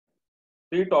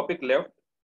three topics left.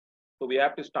 So we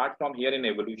have to start from here in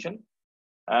evolution.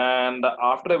 And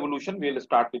after evolution, we'll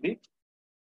start with the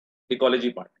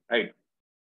ecology part, right?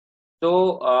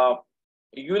 So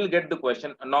you will get the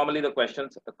question. Normally the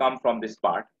questions come from this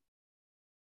part.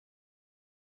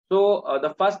 So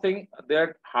the first thing,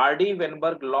 that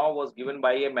Hardy-Weinberg law was given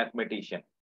by a mathematician.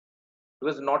 He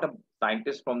was not a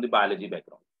scientist from the biology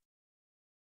background.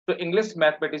 So English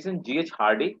mathematician G.H.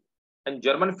 Hardy and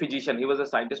German physician, he was a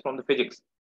scientist from the physics,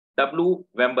 W.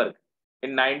 Weinberg.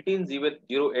 In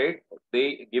 1908,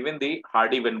 they given the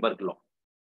Hardy-Weinberg law.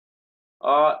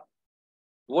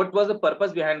 What was the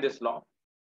purpose behind this law?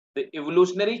 The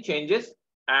evolutionary changes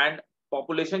and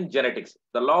population genetics.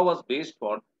 The law was based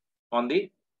on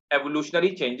the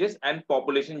evolutionary changes and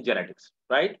population genetics,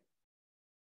 right?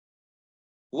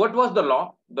 What was the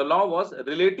law? The law was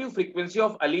relative frequency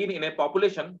of allele in a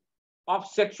population of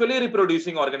sexually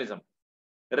reproducing organism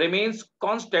remains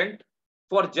constant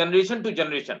for generation to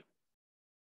generation.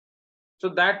 So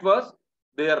that was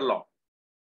their law.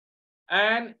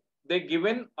 And they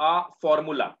given a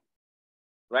formula,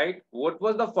 right? What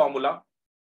was the formula?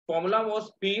 Formula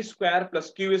was P square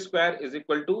plus Q square is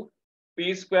equal to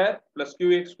P square plus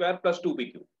Q square plus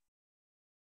 2PQ.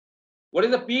 What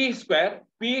is the P square?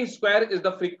 P square is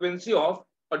the frequency of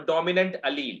a dominant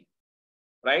allele,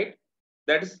 right?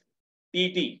 That is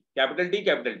TT, capital T,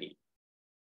 capital T.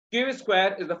 Q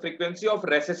square is the frequency of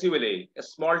recessive allele,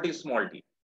 small t.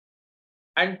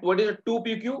 And what is a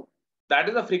 2PQ? That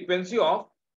is the frequency of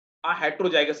a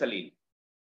heterozygous allele,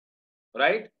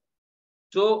 right?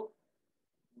 So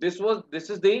this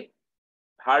is the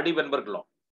Hardy-Weinberg law.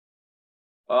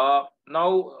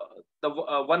 Now the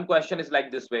one question is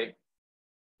like this way: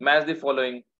 match the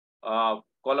following,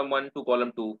 column 1 to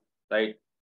column 2, right?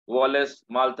 Wallace,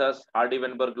 Malthus,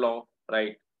 Hardy-Weinberg law,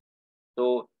 right?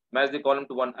 So match the column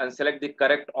to 1 and select the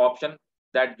correct option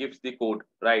that gives the code,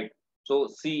 right? So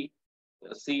C,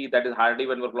 that is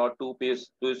Hardy-Weinberg law, 2P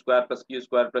square plus Q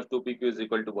square plus 2PQ is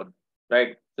equal to 1,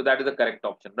 right? So that is the correct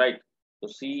option, right? So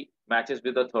C matches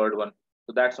with the third one.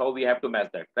 So that's how we have to match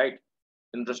that, right?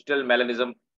 Industrial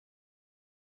melanism,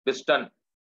 piston,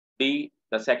 D,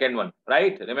 the second one,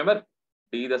 right? Remember,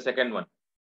 D, the second one,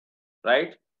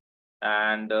 right?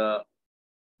 And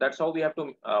that's how we have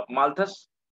to, Malthus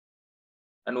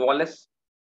and Wallace.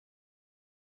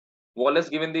 Wallace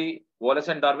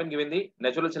and Darwin given the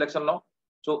natural selection law.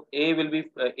 So A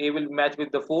will match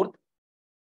with the fourth.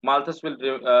 Malthus will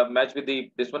match with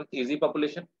this one, easy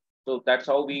population. So that's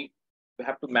how we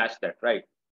have to match that, right?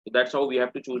 So that's how we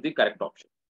have to choose the correct option.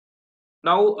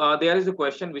 Now there is a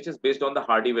question which is based on the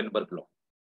Hardy-Weinberg law.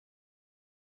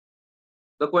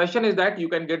 The question is that you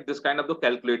can get this kind of the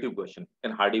calculative question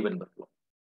in Hardy-Weinberg law.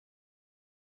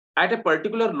 At a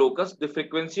particular locus, the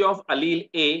frequency of allele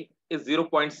A is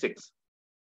 0.6,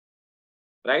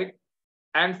 right?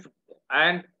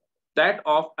 And that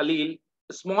of allele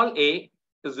small a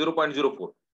is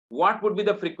 0.04. What would be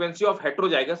the frequency of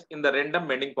heterozygous in the random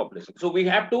mending population? So we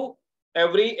have to,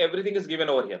 everything is given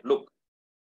over here. Look.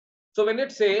 So when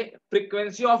it say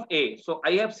frequency of A, so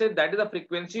I have said that is the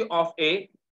frequency of A.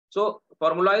 So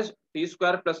formula is P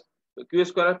square plus Q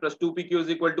square plus 2PQ is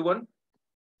equal to 1.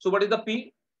 So what is the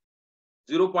P?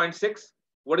 0.6.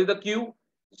 What is the Q?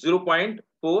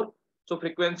 0.4. So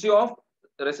frequency of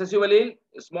recessive allele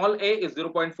small a is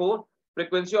 0.4.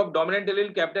 Frequency of dominant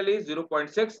allele capital A is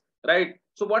 0.6. Right.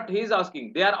 So what he is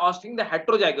asking? They are asking the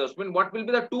heterozygous. I mean, what will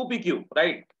be the 2PQ?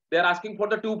 Right. They are asking for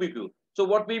the 2PQ. So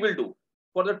what we will do?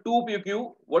 For the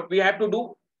 2PQ, what we have to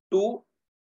do? 2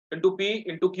 into P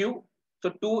into Q. So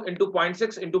 2 into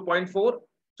 0.6 into 0.4.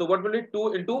 So what will be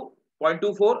 2 into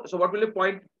 0.24? So what will be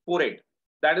 0.48?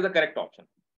 That is the correct option.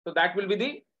 So that will be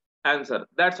the answer.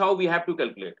 That's how we have to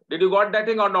calculate. Did you got that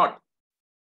thing or not?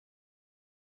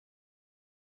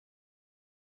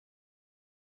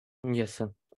 Yes,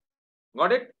 sir.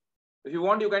 Got it? If you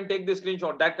want, you can take the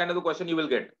screenshot. That kind of the question you will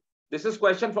get. This is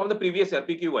question from the previous year,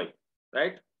 PQY,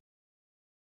 right?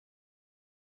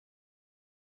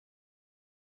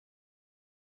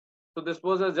 So this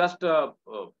was a just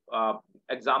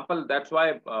example. That's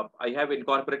why I have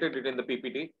incorporated it in the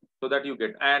PPT so that you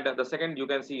get. And the second, you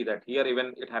can see that here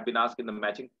even it have been asked in the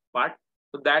matching part.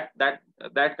 So that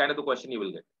kind of the question you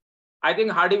will get. I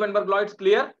think Hardy-Weinberg law is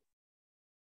clear.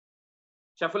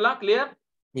 Shafullah, clear?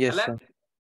 Yes, Alan? sir.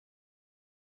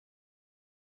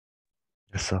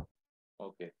 Yes, sir.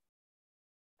 Okay.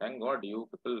 Thank God you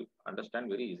people understand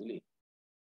very easily.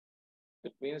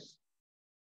 It means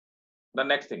the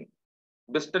next thing,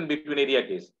 Biston between area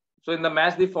case. So in the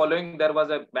match the following, there was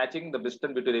a matching the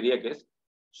Biston between area case.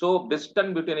 So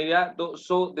Biston between area,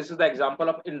 so this is the example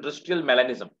of industrial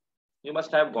melanism. You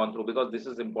must have gone through because this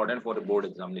is important for a board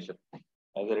examination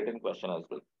as a written question as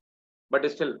well. But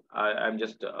still, I'm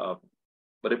just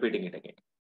repeating it again.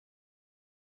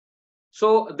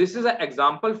 So this is an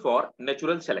example for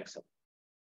natural selection.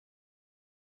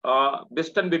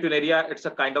 Western Butynaria, it's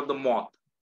a kind of the moth,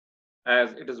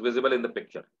 as it is visible in the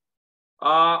picture.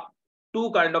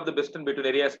 Two kind of the Western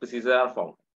Butynaria species are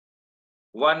found.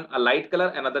 One a light color,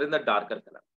 another in the darker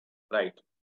color, right?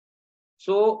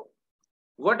 So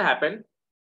what happened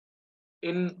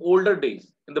in older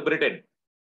days in the Britain?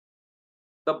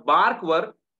 The bark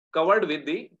were covered with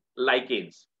the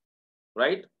lichens,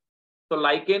 right? So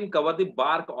lichen cover the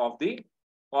bark of the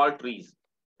all trees.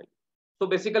 So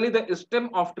basically the stem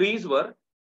of trees were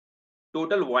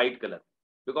total white color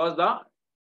because the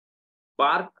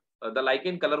bark, the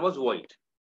lichen color was white.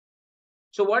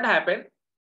 So what happened?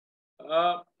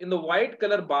 In the white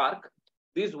color bark,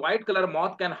 these white color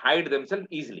moth can hide themselves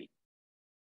easily.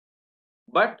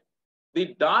 But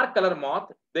the dark color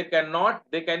moth, they cannot,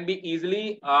 they can be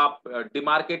easily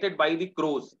demarcated by the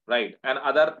crows, right? And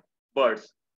other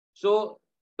birds. So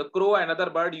the crow and other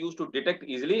bird used to detect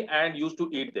easily and used to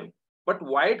eat them. But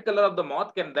white color of the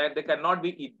moth they cannot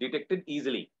be detected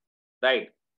easily, right?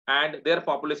 And their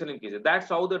population increases. That's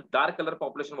how the dark color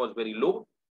population was very low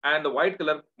and the white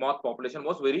color moth population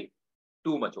was very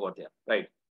too much over there, right?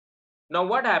 Now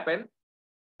what happened?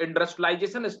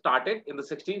 Industrialization started in the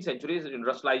 16th century.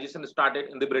 Industrialization started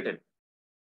in the Britain.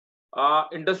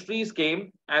 Industries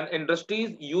came and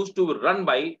industries used to run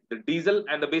by the diesel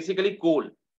and the basically coal,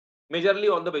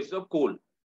 majorly on the basis of coal,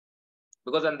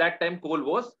 because at that time coal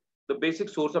was the basic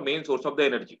source, the main source of the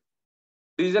energy.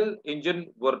 Diesel engine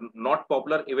were not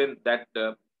popular, even that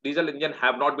diesel engine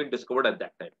have not been discovered at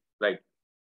that time, right?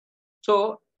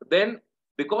 So then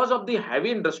because of the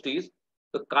heavy industries,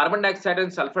 the carbon dioxide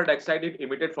and sulfur dioxide is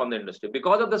emitted from the industry.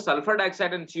 Because of the sulfur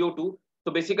dioxide and CO2,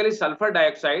 so basically sulfur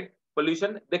dioxide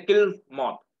pollution, they kill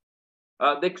moth.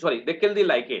 They kill the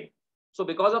lichen. So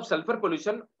because of sulfur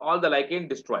pollution, all the lichen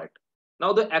destroyed.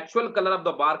 Now the actual color of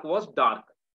the bark was dark.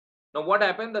 Now what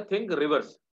happened? The thing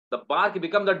reverse. The bark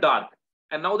become the dark,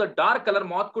 and now the dark color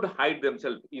moth could hide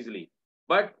themselves easily,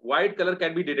 but white color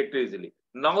can be detected easily.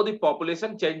 Now the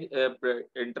population change,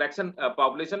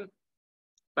 population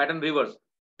pattern reverse.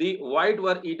 The white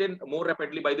were eaten more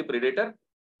rapidly by the predator,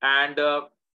 and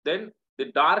then the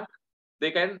dark,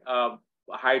 they can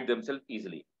hide themselves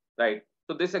easily, right?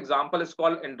 So this example is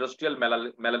called industrial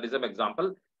melanism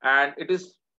example, and it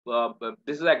is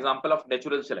this is an example of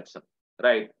natural selection,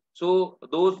 right? So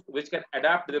those which can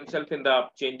adapt themselves in the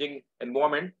changing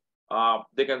environment,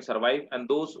 they can survive, and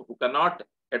those who cannot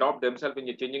adopt themselves in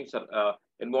a changing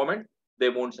environment, they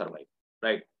won't survive,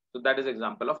 right? So that is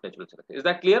example of natural selection. Is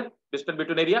that clear? Distant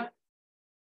between area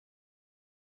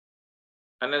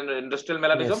and then industrial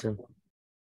melanism. Yes, sir.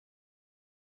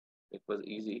 It was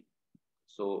easy.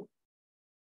 So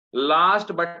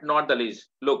last but not the least,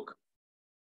 look,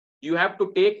 you have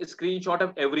to take a screenshot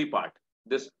of every part.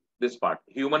 This part,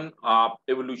 human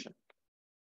evolution.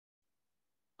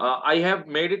 I have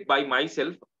made it by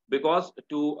myself because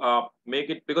to make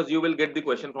it, because you will get the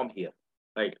question from here,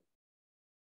 right?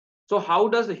 So how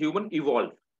does the human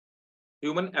evolve?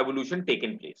 Human evolution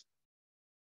taken place.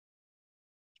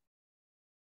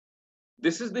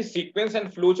 This is the sequence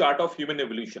and flow chart of human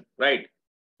evolution, right?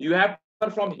 You have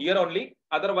from here only,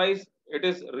 otherwise it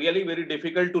is really very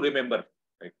difficult to remember,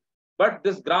 right? But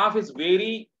this graph is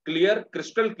very clear,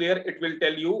 crystal clear. It will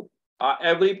tell you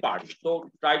every part. So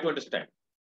try to understand.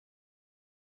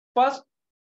 First,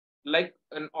 like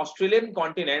in Australian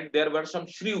continent, there were some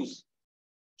shrews.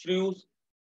 Shrews,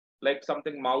 like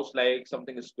something mouse-like,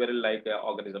 something squirrel-like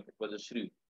organism. It was a shrew.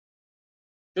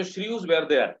 So shrews were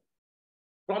there.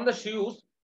 From the shrews,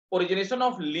 origination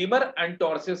of lemur and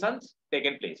tortoises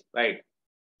taken place, right?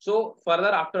 So further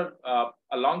after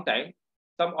a long time,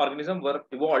 some organisms were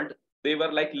evolved. They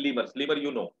were like lemurs, lemur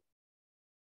you know,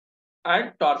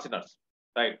 and tortoises,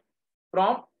 right?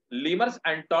 From lemurs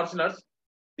and tortoises,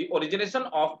 the origination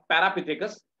of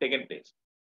Parapithecus taken place.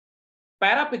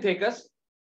 Parapithecus,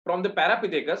 from the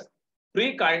Parapithecus,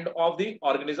 three kind of the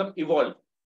organism evolved,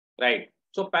 right?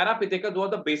 So Parapithecus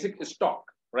was the basic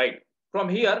stock, right? From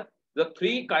here, the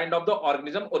three kind of the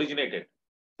organism originated.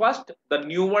 First, the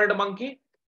New World monkey.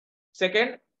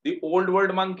 Second, the Old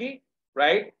World monkey,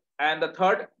 right? And the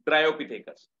third,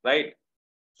 Dryopithecus, right?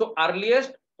 So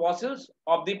earliest fossils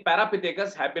of the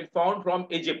Parapithecus have been found from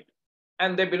Egypt,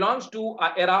 and they belongs to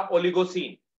an era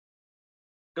Oligocene.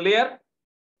 Clear?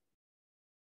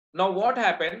 Now what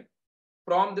happened?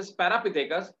 From this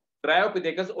Parapithecus,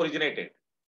 Dryopithecus originated,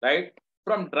 right?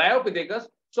 From Dryopithecus,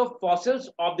 so fossils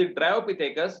of the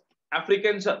Dryopithecus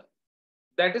africanus,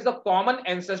 that is the common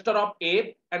ancestor of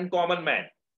ape and common man.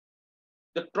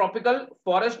 The tropical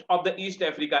forest of the East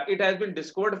Africa. It has been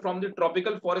discovered from the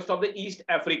tropical forest of the East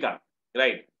Africa,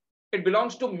 right? It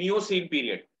belongs to Miocene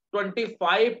period,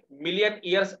 25 million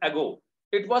years ago.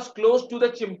 It was close to the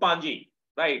chimpanzee,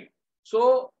 right?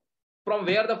 So from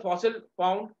where the fossil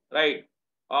found, right?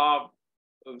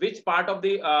 Which part of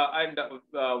the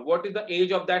what is the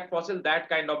age of that fossil? That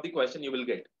kind of the question you will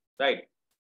get, right?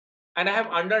 And I have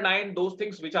underlined those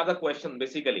things which are the question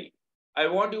basically. I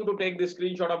want you to take the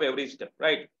screenshot of every step,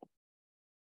 right?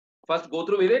 First go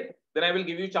through with it, then I will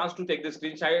give you a chance to take the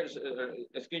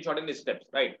screenshot in the steps,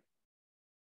 right?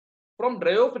 From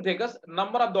Dryopithecus,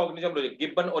 number of the organisms: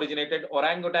 gibbon originated,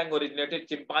 orangutan originated,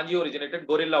 chimpanzee originated,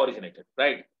 gorilla originated,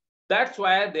 right? That's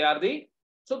why they are the,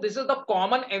 so this is the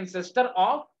common ancestor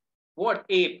of what?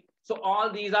 Ape. So all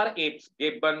these are apes: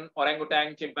 gibbon,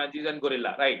 orangutan, chimpanzees, and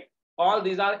gorilla, right? All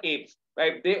these are apes,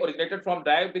 right? They originated from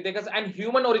Dryopithecus, and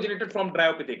human originated from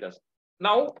Dryopithecus.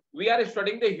 Now we are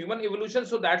studying the human evolution,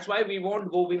 so that's why we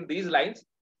won't go in these lines.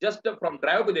 Just from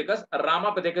Dryopithecus,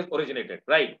 Ramapithecus originated,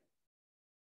 right?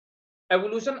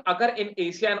 Evolution occur in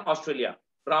Asia and Australia.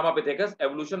 Ramapithecus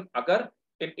evolution occur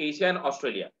in Asia and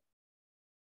Australia.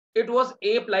 It was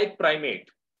ape-like primate,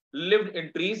 lived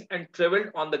in trees and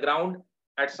traveled on the ground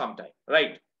at some time,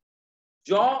 right?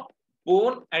 Jaw,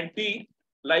 bone, and teeth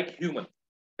like human.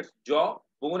 Its jaw,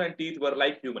 bone, and teeth were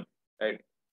like human, right?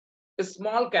 A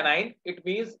small canine, it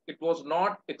means it was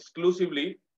not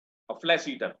exclusively a flesh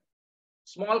eater.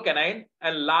 Small canine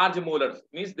and large molars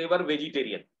means they were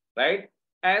vegetarian, right?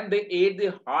 And they ate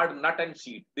the hard nut and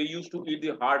seed. They used to eat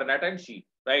the hard nut and seed,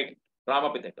 right?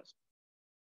 Ramapithecus.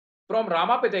 From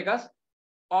Ramapithecus,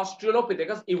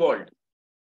 Australopithecus evolved.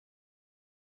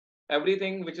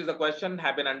 Everything which is a question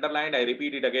have been underlined. I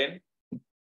repeat it again.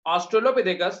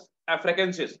 Australopithecus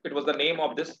africensis, it was the name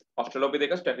of this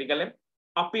Australopithecus, technical name,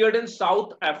 appeared in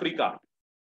South Africa.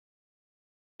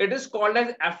 It is called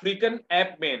as African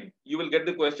ape man. You will get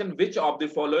the question, which of the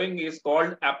following is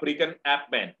called African ape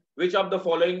man? Which of the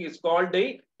following is called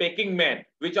the Peking man?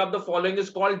 Which of the following is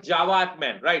called Java ape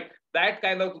man, right? That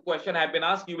kind of question have been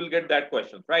asked. You will get that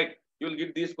question, right? You will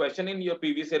get this question in your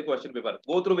previous year question paper.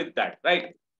 Go through with that,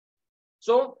 right?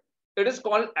 So it is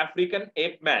called African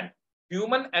ape man.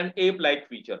 Human and ape-like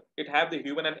feature. It have the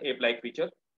human and ape-like feature.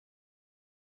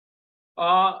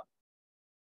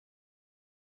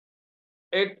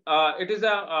 It is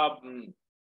a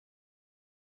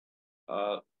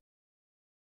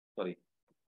sorry.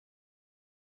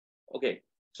 Okay,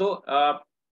 so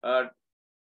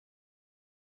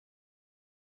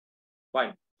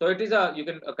fine. So it is a, you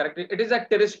can correct it. It is a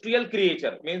terrestrial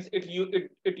creature. Means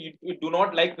it do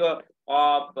not like a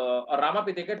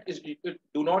Ramapithecus is it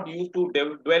do not used to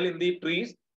dwell in the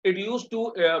trees. It used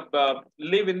to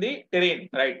live in the terrain,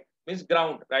 right? Means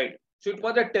ground, right? So it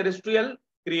was a terrestrial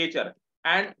creature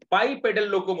and bipedal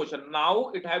locomotion. Now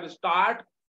it have start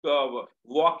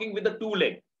walking with the two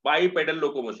leg, bipedal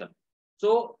locomotion.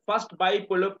 So first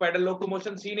bipedal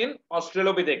locomotion seen in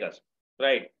Australopithecus,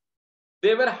 right?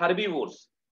 They were herbivores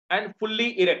and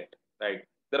fully erect, right?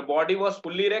 Their body was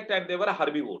fully erect and they were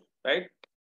herbivores, right?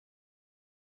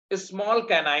 A small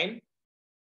canine,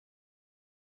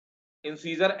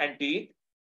 incisor and teeth,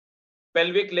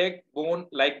 pelvic leg, bone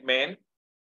like man.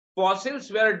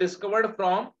 Fossils were discovered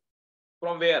from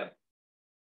where?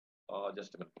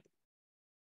 Just a minute.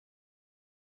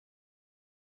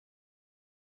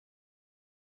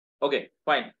 Okay,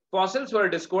 fine. Fossils were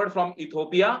discovered from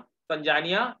Ethiopia,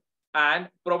 Tanzania, and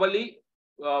probably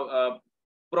just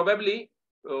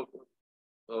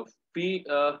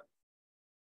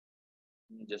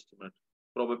a minute.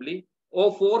 Probably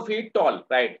 4 feet tall,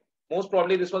 right? Most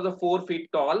probably this was a 4 feet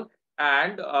tall,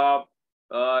 and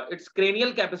its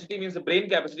cranial capacity means the brain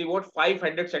capacity what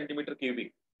 500 centimeter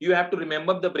cubic. You have to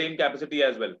remember the brain capacity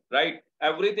as well, right?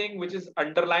 Everything which is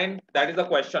underlined, that is the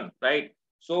question, right?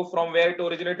 So from where it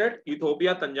originated?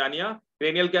 Ethiopia, Tanzania.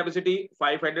 Cranial capacity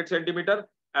 500 centimeter.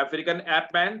 African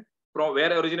ape man. From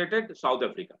where originated? South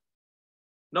Africa.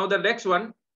 Now the next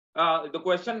one, the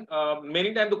question,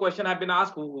 many times the question have been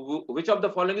asked, which of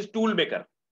the following is tool maker?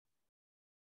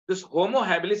 This Homo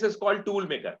habilis is called tool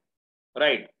maker,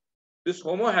 right? This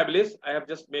Homo habilis, I have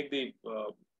just make the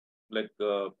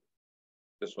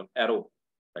this one arrow,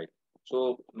 right?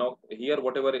 So now here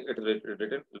whatever it is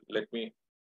written, let me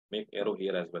make arrow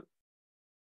here as well,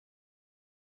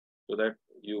 so that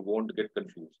you won't get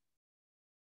confused.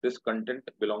 This content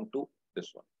belong to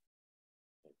this one.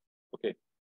 Okay,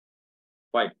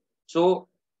 fine. So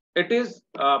it is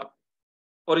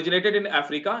originated in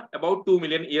Africa about 2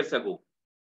 million years ago.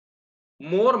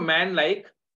 More man-like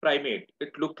primate.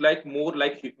 It looked like more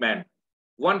like man.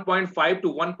 1.5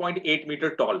 to 1.8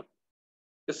 meter tall.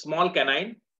 A small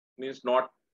canine, means not,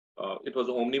 it was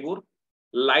omnivore.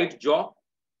 Light jaw.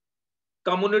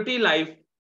 Community life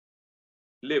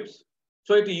lives.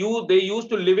 So they used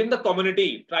to live in the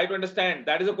community. Try to understand.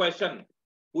 That is a question.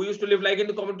 Who used to live like in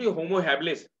the community? Homo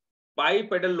habilis.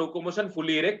 Bipedal locomotion,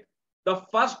 fully erect. The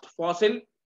first fossil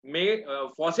made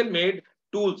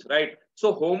tools, right?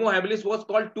 So Homo habilis was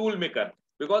called tool maker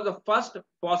because the first the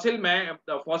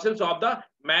fossils of the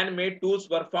man-made tools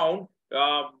were found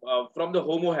from the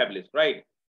Homo habilis, right?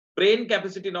 Brain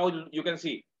capacity, now you can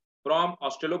see from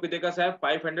Australopithecus have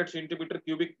 500 centimeter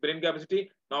cubic brain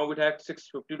capacity. Now it had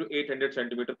 650 to 800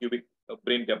 centimeter cubic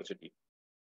brain capacity.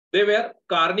 They were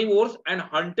carnivores and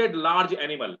hunted large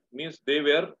animal. Means they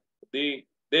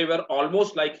were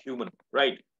almost like human,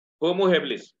 right? Homo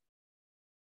habilis.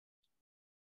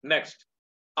 Next,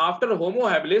 after Homo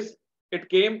habilis, it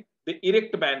came the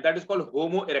erect man, that is called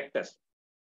Homo erectus.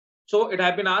 So it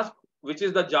has been asked, which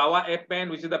is the Java ape man,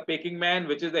 which is the Peking man,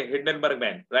 which is the Hindenburg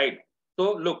man, right?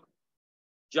 So look,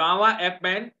 Java ape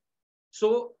man.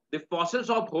 So the fossils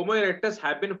of Homo erectus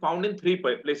have been found in 3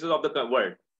 places of the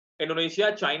world: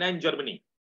 Indonesia, China, and Germany.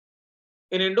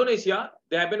 In Indonesia,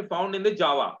 they have been found in the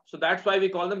Java. So that's why we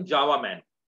call them Java man.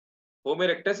 Homo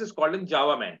erectus is called in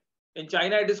Java man. In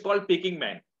China, it is called Peking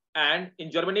man. And in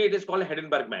Germany, it is called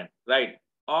Hindenburg man, right?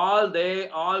 All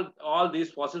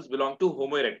these fossils belong to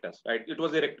Homo erectus, right? It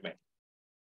was erect man.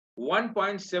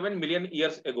 1.7 million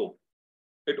years ago,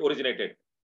 it originated.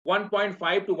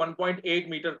 1.5 to 1.8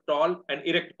 meter tall and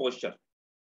erect posture.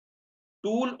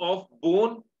 Tool of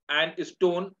bone and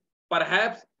stone.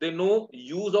 Perhaps they know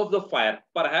use of the fire.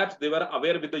 Perhaps they were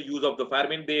aware with the use of the fire. I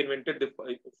mean, they invented the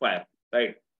fire,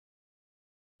 right?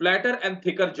 Flatter and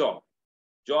thicker jaw.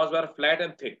 Jaws were flat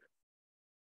and thick.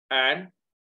 And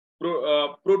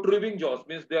protruding jaws,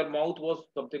 means their mouth was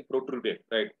something protruded,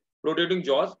 right? Protruding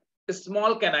jaws. A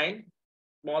small canine,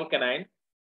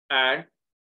 and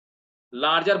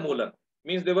larger molar,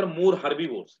 means they were more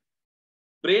herbivores.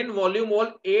 Brain volume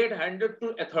was 800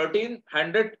 to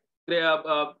 1300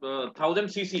 thousand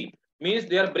cc, means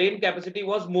their brain capacity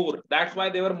was more. That's why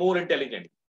they were more intelligent,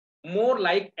 more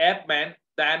like ape man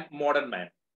than modern man.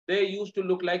 They used to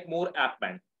look like more ape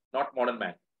man, not modern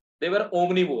man. They were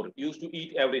omnivore, used to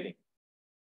eat everything.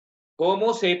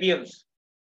 Homo sapiens.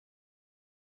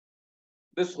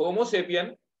 This Homo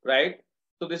sapien, right?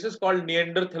 So this is called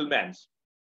Neanderthal man.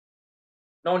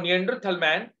 Now Neanderthal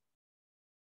man,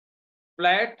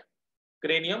 flat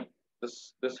cranium.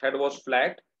 This head was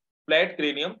flat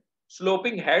cranium,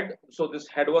 sloping head. So this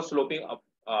head was sloping up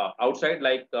outside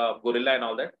like gorilla and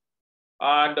all that,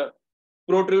 and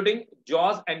protruding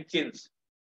jaws and chins.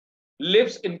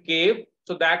 Lives in cave.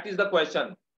 So that is the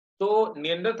question. So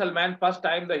Neanderthal man, first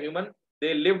time the human,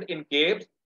 they lived in caves,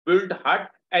 built hut,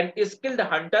 and skilled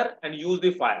hunter and used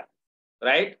the fire,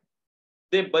 right?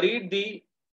 They buried the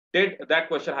dead. That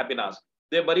question have been asked.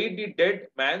 They buried the dead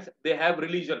man's. They have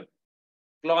religion,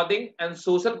 clothing, and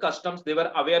social customs. They were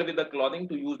aware with the clothing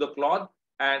to use the cloth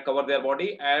and cover their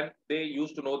body, and they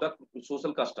used to know the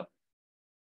social custom.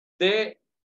 They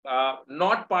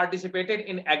not participated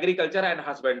in agriculture and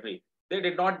husbandry. They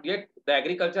did not get the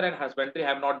agriculture and husbandry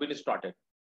have not been started.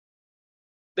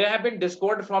 They have been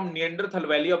discovered from Neanderthal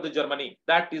Valley of the Germany.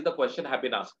 That is the question have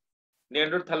been asked.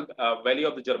 Neanderthal Valley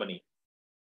of the Germany.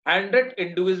 100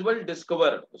 individual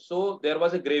discovered. So there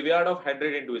was a graveyard of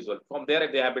 100 individual. From there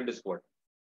they have been discovered.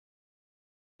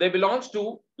 They belongs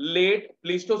to late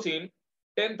Pleistocene,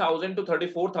 10,000 to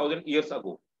 34,000 years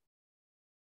ago.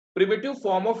 Primitive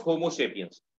form of Homo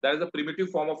sapiens. That is the primitive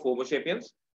form of Homo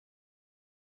sapiens.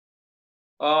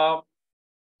 The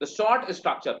short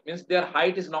structure means their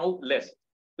height is now less.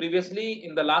 Previously,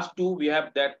 in the last two, we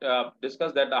have that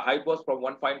discussed that the height was from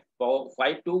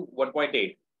 1.5 to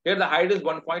 1.8. Here, the height is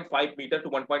 1.5 meter to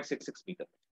 1.66 meter.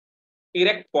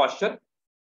 Erect posture,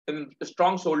 in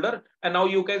strong shoulder, and now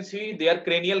you can see their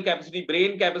cranial capacity,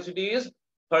 brain capacity is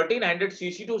 1300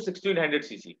 cc to 1600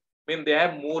 cc. I mean, they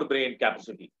have more brain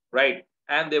capacity, right?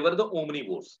 And they were the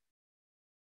omnivores.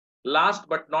 Last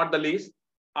but not the least,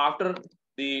 after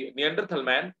the Neanderthal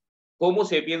man, Homo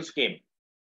sapiens came.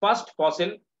 First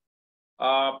fossil,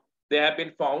 they have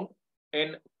been found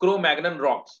in Cro-Magnon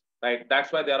rocks, right?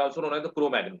 That's why they are also known as the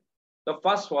Cro-Magnon. The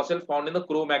first fossil found in the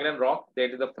Cro-Magnon rock,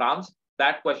 that is the France.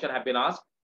 That question have been asked.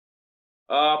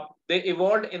 They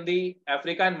evolved in the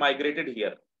Africa and migrated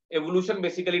here. Evolution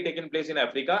basically taken place in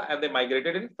Africa and they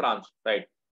migrated in France, right?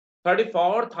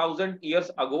 34,000 years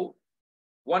ago,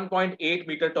 1.8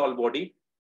 meter tall body,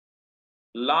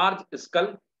 large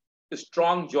skull,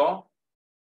 strong jaw,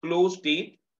 closed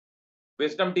teeth,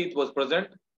 wisdom teeth was present,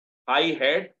 high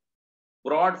head,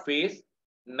 broad face,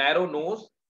 narrow nose,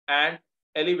 and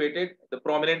elevated the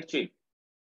prominent chin.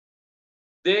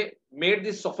 They made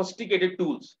these sophisticated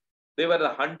tools. They were the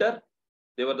hunter,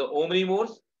 they were the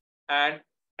omnivores, and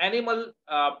animal.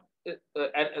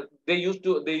 They used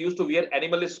to wear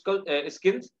animal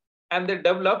skins, and they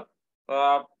developed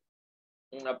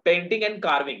painting and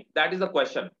carving. That is the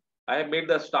question. I have made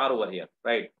the star over here,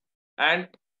 right? And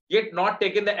yet not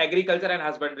taken the agriculture and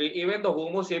husbandry. Even the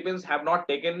Homo sapiens have not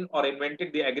taken or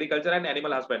invented the agriculture and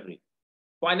animal husbandry.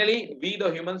 Finally, we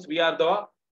the humans, we are the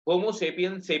Homo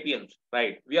sapiens sapiens,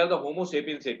 right? We are the Homo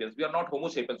sapiens sapiens. We are not Homo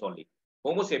sapiens only.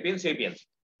 Homo sapiens sapiens,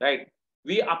 right?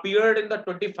 We appeared in the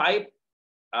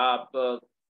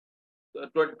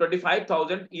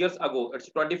 25,000 years ago. It's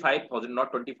 25,000,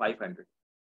 not 2,500.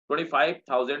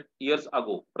 25,000 years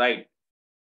ago, right?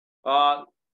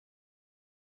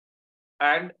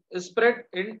 And spread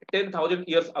in 10,000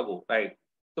 years ago, right?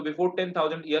 So before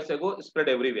 10,000 years ago, spread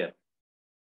everywhere.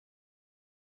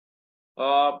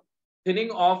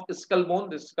 Thinning of skull bone,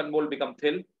 this skull bone become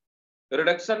thin.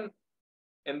 Reduction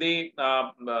in the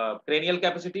cranial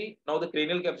capacity. Now the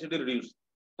cranial capacity reduced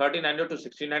 1,300 to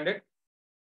 1,600.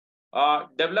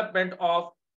 Development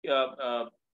of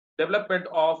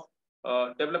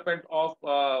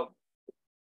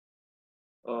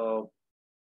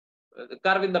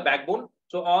curve in the backbone.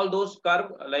 So all those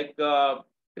curve like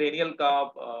cranial curve,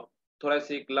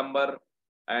 thoracic, lumbar,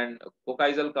 and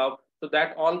coccygeal curve. So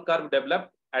that all curve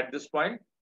developed at this point.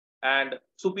 And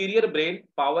superior brain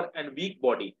power and weak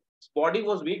body. Body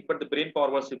was weak, but the brain power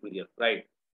was superior, right?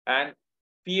 And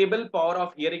feeble power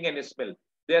of hearing and smell.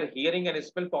 Their hearing and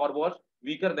smell power was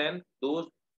weaker than those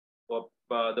of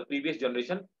the previous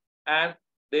generation, and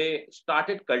they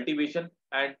started cultivation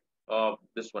and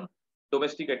this one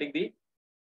domesticating the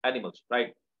animals,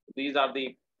 right? These are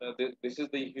the this is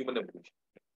the human evolution.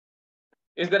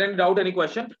 Is there any doubt, any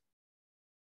question?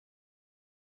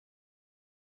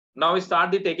 Now we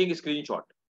start the taking screenshot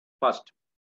first.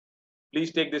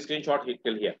 Please take the screenshot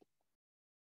till here.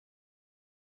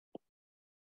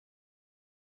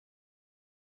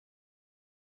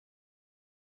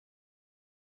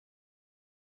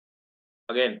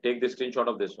 Again, take the screenshot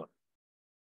of this one.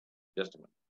 Just a minute.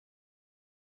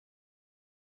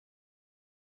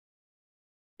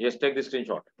 Yes, take the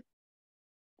screenshot.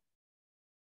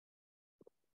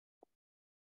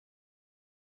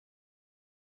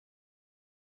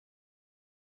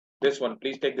 This one,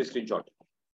 please take the screenshot.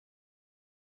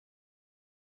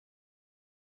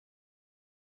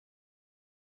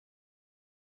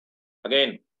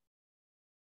 Again.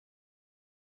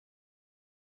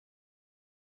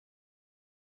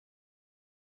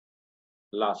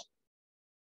 Last.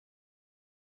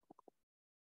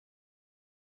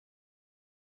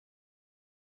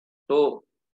 So,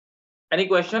 any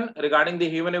question regarding the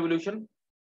human evolution?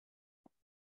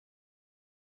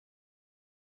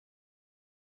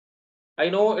 I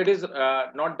know it is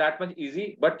not that much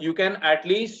easy, but you can at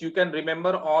least you can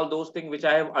remember all those things which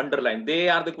I have underlined. They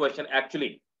are the question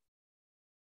actually.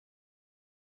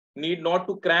 Need not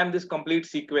to cram this complete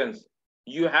sequence.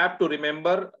 You have to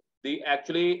remember the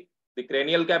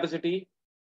cranial capacity,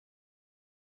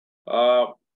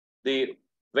 the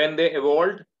when they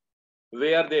evolved,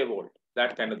 where they evolved.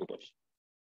 That kind of the question.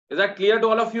 Is that clear to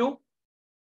all of you?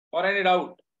 Or any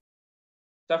doubt?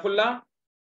 Safullah,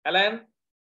 Alan,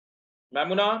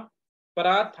 Mamuna,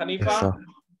 Farhat, Hanifa. Yes, sir.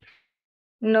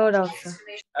 No doubt, sir.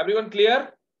 Everyone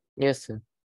clear? Yes, sir.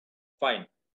 Fine.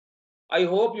 I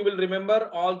hope you will remember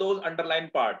all those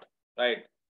underlined part, right?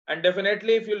 And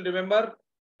definitely, if you'll remember,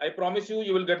 I promise you,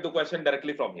 you will get the question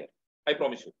directly from here. I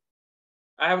promise you.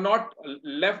 I have not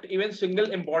left even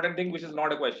single important thing which is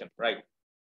not a question, right?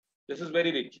 This is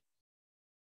very rich.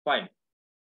 Fine.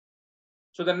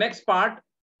 So the next part,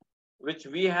 which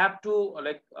we have to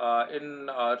like in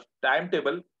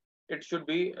timetable, it should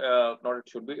be not. It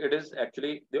should be. It is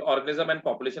actually the organism and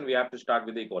population. We have to start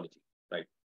with the ecology, right?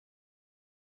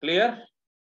 Clear?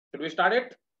 Should we start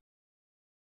it?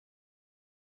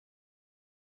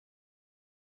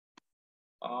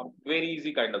 Very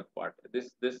easy kind of part.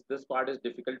 This part is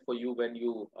difficult for you when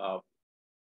you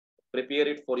prepare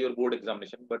it for your board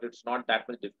examination, but it's not that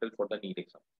much difficult for the NEET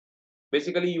exam.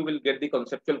 Basically, you will get the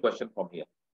conceptual question from here.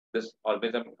 This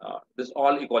organism, this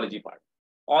all ecology part.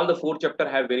 All the 4 chapters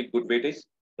have very good weightage,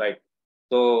 right?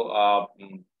 So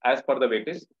as per the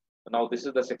weightage, now this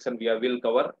is the section we will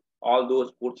cover all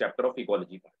those 4 chapters of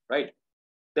ecology part, right?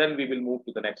 Then we will move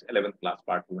to the next 11th class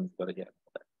part.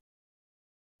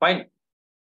 Fine.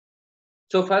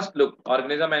 So first look,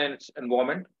 organism and its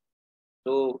environment.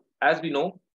 So as we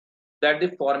know that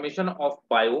the formation of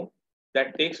bio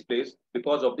that takes place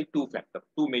because of the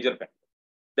two major factors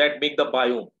that make the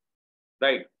biome,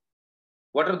 right?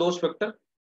 What are those factors?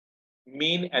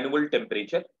 Mean annual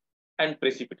temperature and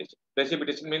precipitation.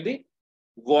 Precipitation means the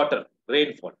water,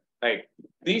 rainfall, right?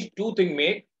 These two things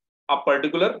make a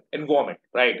particular environment,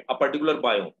 right? A particular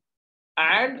biome.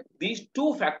 And these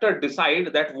two factors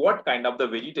decide that what kind of the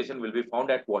vegetation will be found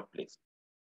at what place.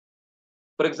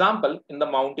 For example, in the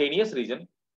mountainous region,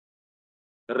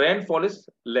 rainfall is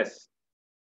less,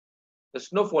 the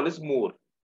snowfall is more,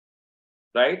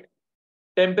 right?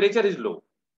 Temperature is low.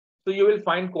 So you will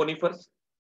find conifers,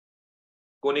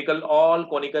 all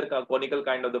conical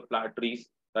kind of the plant trees,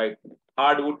 right?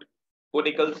 Hardwood,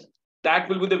 conicals, that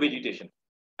will be the vegetation.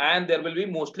 And there will be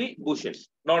mostly bushes,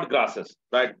 not grasses,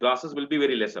 right? Grasses will be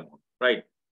very less amount, right?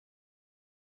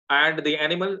 And the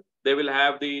animal, they will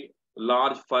have the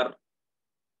large fur,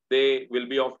 they will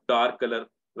be of dark color,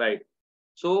 right?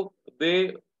 So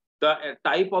the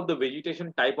type of the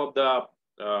vegetation, type of the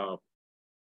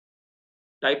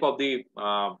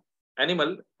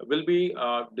animal will be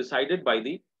decided by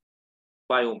the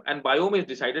biome, and biome is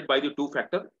decided by the two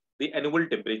factor, the annual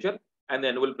temperature and the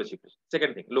annual precipitation.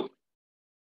 Second thing, look,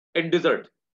 in desert,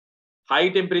 high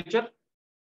temperature,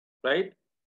 right?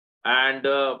 And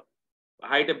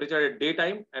high temperature at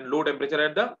daytime and low temperature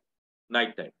at the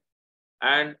night time,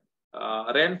 and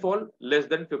rainfall less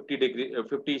than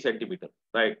 50 centimeter,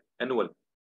 right? Annual.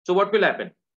 So what will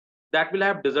happen? That will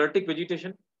have desertic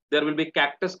vegetation. There will be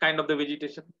cactus kind of the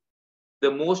vegetation.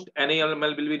 The most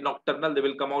animal will be nocturnal. They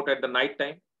will come out at the night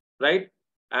time, right?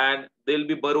 And they'll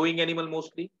be burrowing animal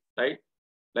mostly, right?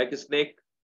 Like a snake,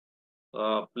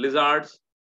 lizards,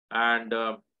 and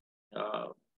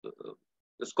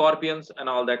scorpions, and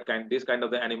all that kind. These kind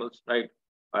of the animals, right?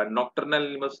 Nocturnal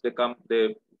animals, they come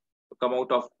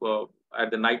out of at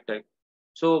the night time.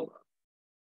 So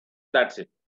that's it.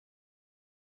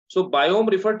 So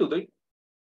biome refer to the,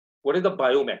 what is the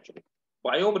biome actually?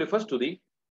 Biome refers to the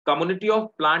community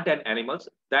of plant and animals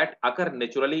that occur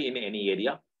naturally in any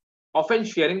area, often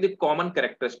sharing the common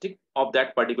characteristic of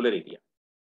that particular area,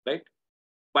 right?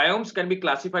 Biomes can be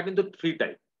classified into three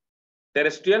types: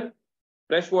 terrestrial,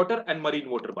 freshwater, and marine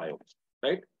water biomes,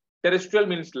 right? Terrestrial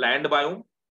means land biome.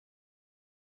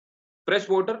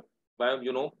 Freshwater biome,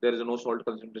 you know, there is no salt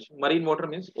concentration. Marine water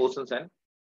means oceans and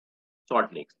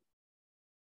salt lakes.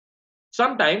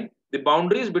 Sometimes the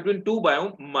boundaries between two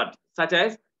biomes merge, such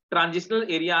as transitional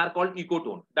area are called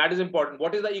ecotone. That is important.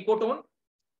 What is the ecotone?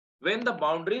 When the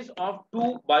boundaries of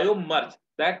two biomes merge,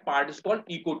 that part is called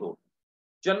ecotone.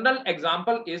 General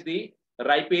example is the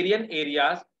riparian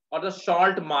areas or the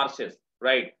salt marshes,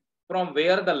 right? From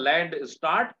where the land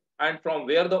start and from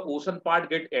where the ocean part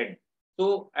get end.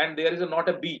 So, and there is not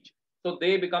a beach. So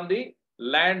they become the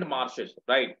land marshes,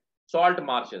 right? Salt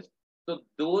marshes. So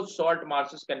those salt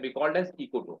marshes can be called as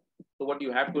ecotone. So what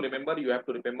you have to remember,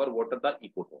 what are the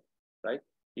ecotone, right?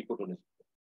 Ecotone is,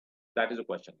 that is a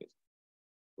question.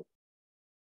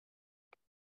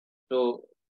 So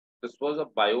this was a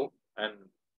biome and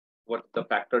what the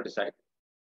factor decide.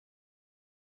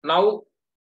 Now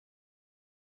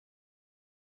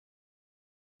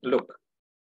look,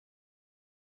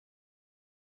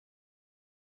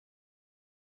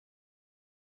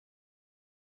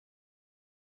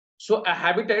 so a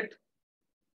habitat,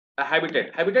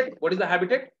 what is the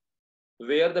habitat?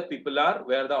 Where the people are,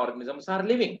 where the organisms are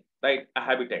living, right? A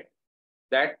habitat,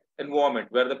 that environment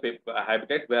where the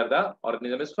habitat where the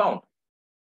organism is found.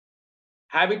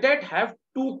 Habitat have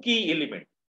two key elements,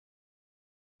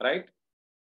 right?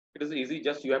 It is easy,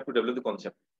 just you have to develop the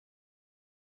concept.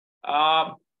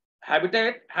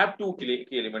 Habitat have two key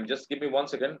elements. Just give me 1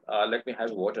 second. Let me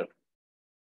have water.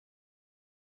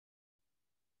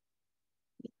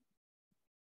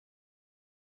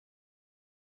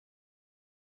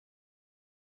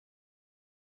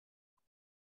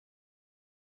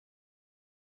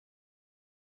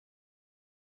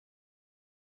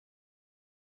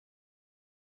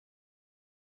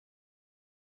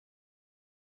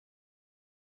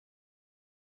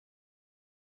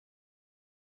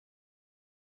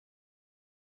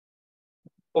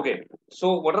 Okay,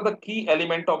 so what are the key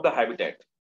element of the habitat?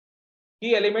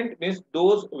 Key element means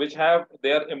those which have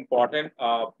their important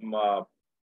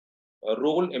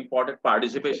role, important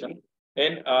participation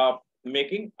in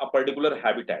making a particular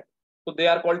habitat. So they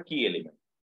are called key element.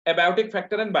 Abiotic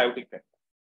factor and biotic factor.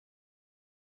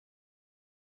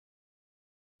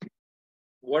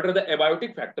 What are the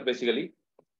abiotic factor? Basically,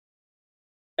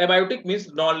 abiotic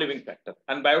means non-living factor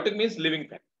and biotic means living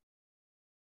factor.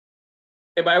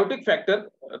 Abiotic factor,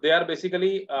 they are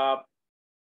basically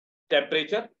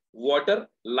temperature, water,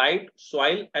 light,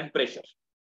 soil, and pressure.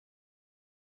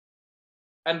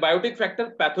 And biotic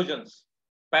factor, pathogens,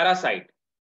 parasite,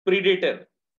 predator,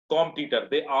 competitor,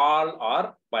 they all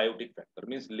are biotic factor,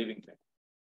 means living factor.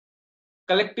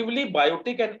 Collectively,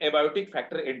 biotic and abiotic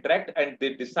factor interact and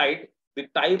they decide the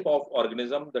type of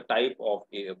organism, the type of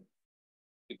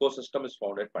ecosystem is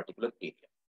found at particular area.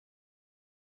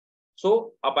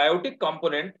 So a biotic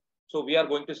component, so we are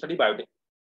going to study biotic,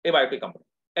 abiotic component.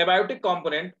 Abiotic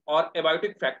component or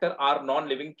abiotic factor are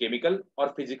non-living chemical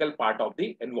or physical part of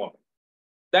the environment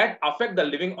that affect the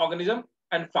living organism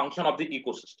and function of the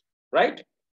ecosystem, right?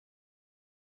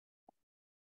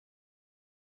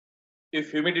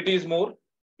 If humidity is more,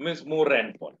 means more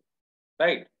rainfall,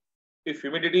 right? If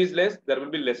humidity is less, there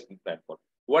will be less rainfall.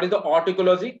 What is the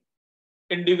autoecology?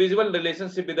 Individual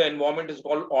relationship with the environment is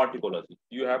called autoecology.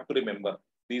 You have to remember,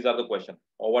 these are the questions.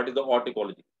 Or what is the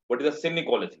autoecology? What is the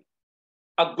synecology?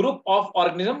 A group of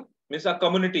organism means a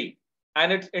community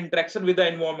and its interaction with the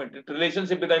environment, its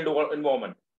relationship with the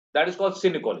environment. That is called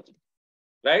synecology,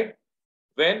 right?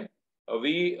 When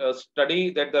we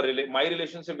study that my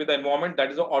relationship with the environment, that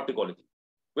is the autoecology.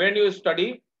 When you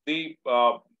study the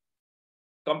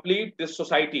complete this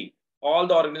society, all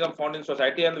the organisms found in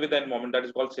society and with the environment, that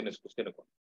is called synecology,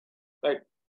 right?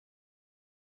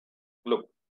 Look,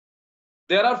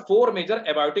 there are four major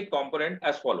abiotic components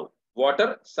as follow: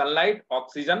 water, sunlight,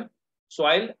 oxygen,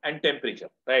 soil, and temperature,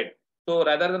 right? So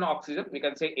rather than oxygen, we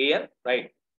can say air,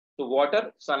 right? So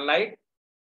water, sunlight,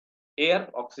 air,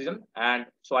 oxygen, and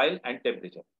soil and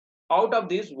temperature. Out of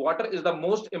this, water is the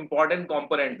most important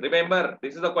component. Remember,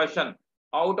 this is the question.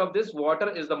 Out of this, water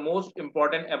is the most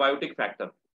important abiotic factor,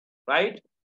 right?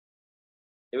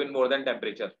 Even more than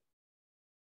temperature.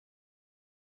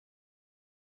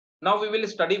 Now we will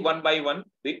study one by one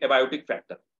the abiotic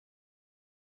factor.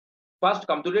 First,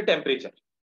 come to the temperature.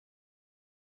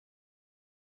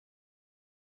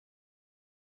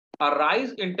 A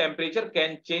rise in temperature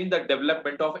can change the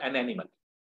development of an animal.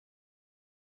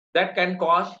 That can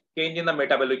cause change in the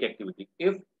metabolic activity.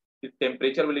 If the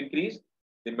temperature will increase,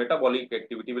 the metabolic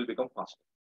activity will become faster.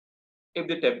 If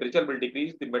the temperature will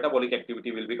decrease, the metabolic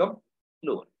activity will become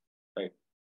lower. Right?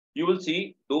 You will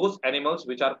see those animals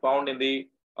which are found in the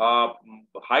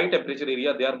high temperature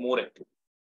area, they are more active.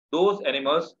 Those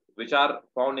animals which are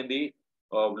found in the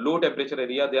low temperature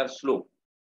area, they are slow,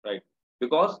 right?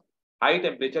 Because high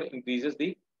temperature increases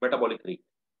the metabolic rate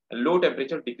and low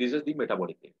temperature decreases the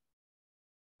metabolic rate.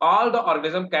 All the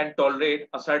organism can tolerate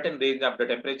a certain range of the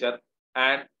temperature,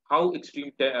 and how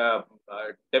extreme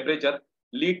temperature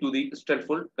lead to the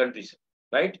stressful condition,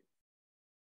 right?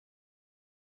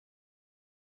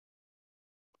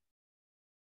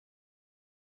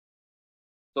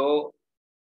 So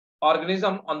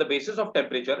organism on the basis of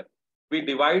temperature, we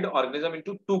divide organism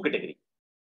into two categories: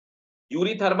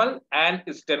 eurythermal and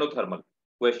stenothermal.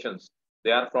 Questions,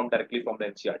 they are from directly from the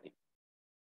NCERT.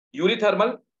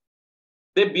 Eurythermal,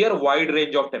 they bear wide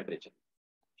range of temperature.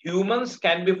 Humans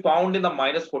can be found in the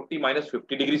 -40,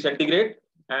 -50 degrees centigrade,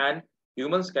 and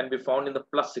humans can be found in the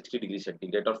 +60 degrees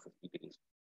centigrade or 50 degrees.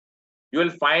 You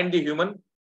will find the human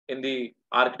in the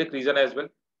Arctic region as well,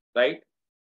 right?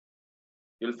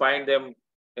 You'll find them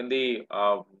in the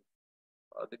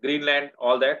Greenland,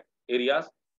 all that areas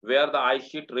where the ice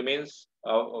sheet remains.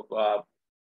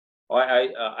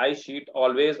 Ice sheet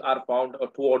always are found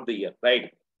throughout the year,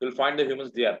 right? You'll find the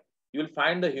humans there. You'll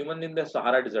find the human in the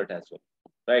Sahara Desert as well,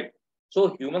 right?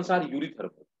 So humans are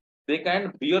eurythermal. They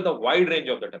can bear the wide range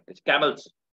of the temperature. Camels,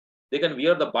 they can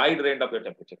bear the wide range of the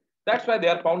temperature. That's why they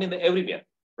are found in the everywhere,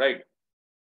 right?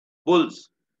 Bulls,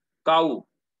 cow,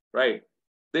 right?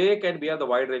 They can bear the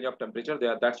wide range of temperature.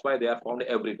 That's why they are found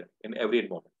everywhere in every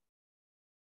environment.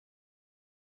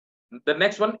 The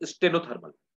next one is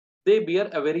stenothermal. They bear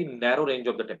a very narrow range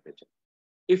of the temperature.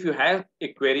 If you have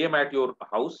aquarium at your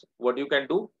house, what you can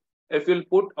do, if you'll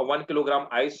put a 1 kilogram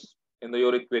ice in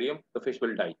your aquarium, the fish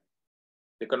will die.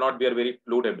 They cannot bear very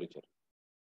low temperature.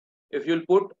 If you'll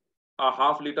put a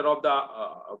half liter of the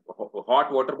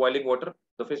hot water, boiling water,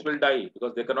 the fish will die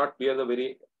because they cannot bear the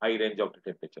very high range of the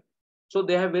temperature. So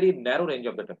they have very narrow range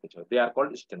of the temperature. They are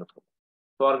called stenothermal.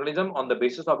 So organism, on the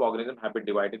basis of organism, have been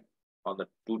divided on the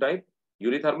two types,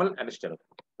 eurythermal and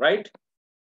stenothermal, right?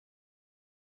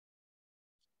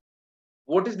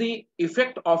 What is the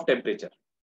effect of temperature?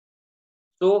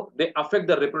 So they affect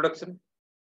the reproduction,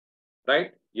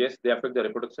 right? Yes, they affect the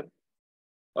reproduction.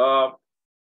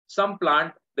 Some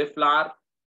plant, they flower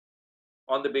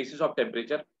on the basis of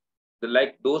temperature.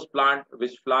 Like those plant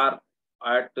which flower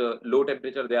at low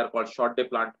temperature, they are called short day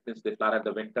plant, since they flower at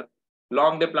the winter.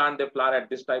 Long day plant, they flower at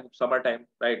this time, summertime,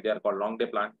 right? They are called long day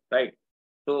plant, right?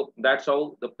 So that's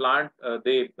how the plant,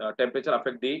 temperature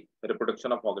affect the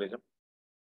reproduction of organism.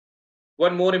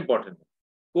 One more important.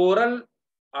 Coral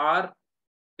are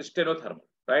stenothermal,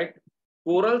 right?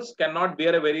 Corals cannot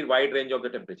bear a very wide range of the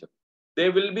temperature. They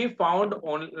will be found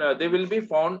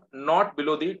not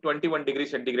below the 21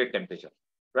 degrees centigrade temperature,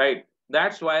 right?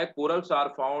 That's why corals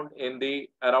are found in the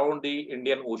around the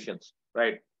Indian Oceans,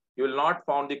 right? You will not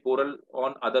find the coral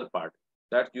on other part.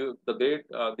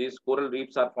 These coral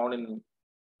reefs are found in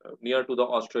near to the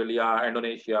Australia,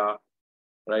 Indonesia,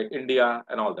 right? India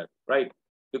and all that, right?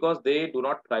 Because they do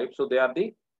not thrive, so they are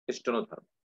the stenothermal.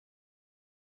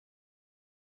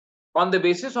 On the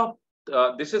basis of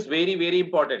this is very, very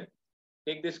important.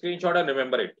 Take the screenshot and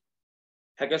remember it.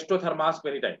 Hecastotherm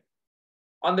many times.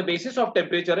 On the basis of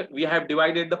temperature, we have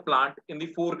divided the plant in the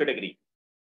 4 categories,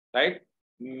 right?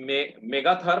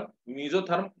 Megatherm,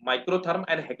 mesotherm, microtherm,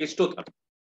 and hecastotherm.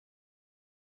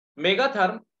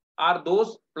 Megatherm are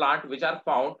those plants which are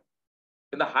found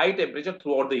in the high temperature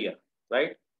throughout the year,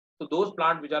 right? So those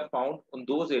plants which are found in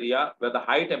those areas where the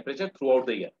high temperature throughout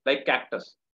the year, like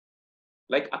cactus,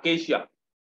 like acacia,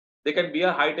 they can be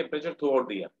a high temperature throughout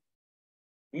the year.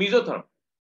 Mesotherm,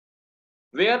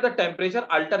 where the temperature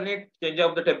alternate change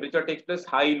of the temperature takes place,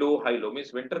 high, low,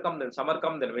 means winter come, then summer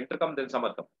come, then winter come, then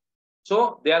summer come.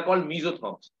 So they are called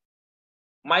mesotherms.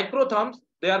 Microtherms,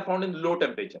 they are found in low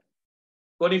temperature,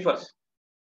 conifers,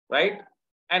 right?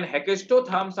 And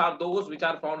hecastotherms are those which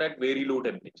are found at very low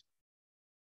temperature.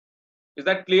 Is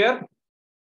that clear?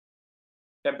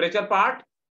 Temperature part.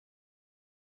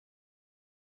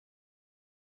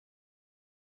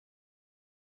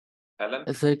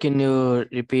 Helen? Sir, can you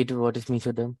repeat what is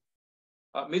mesotherm?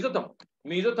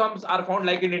 Mesotherms are found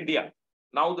like in India.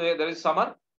 Now there is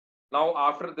summer. Now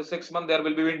after the 6 months, there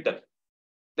will be winter.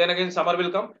 Then again, summer will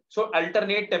come. So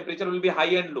alternate temperature will be high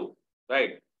and low,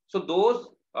 right? So those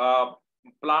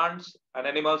plants and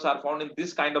animals are found in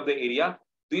this kind of the area.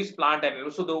 These plant and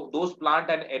animals. So those plant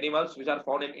and animals which are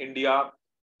found in India,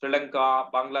 Sri Lanka,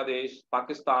 Bangladesh,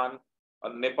 Pakistan,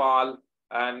 Nepal,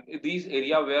 and these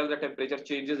area where the temperature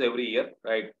changes every year,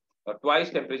 right?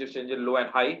 Twice temperature changes, low and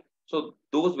high. So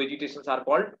those vegetations are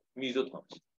called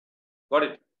mesotherms. Got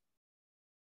it?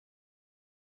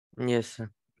 Yes, sir.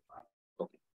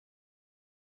 Okay.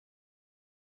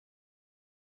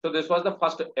 So this was the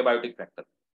first abiotic factor.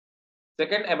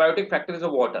 Second abiotic factor is the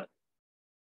water.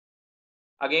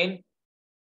 Again,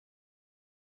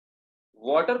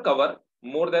 water cover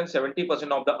more than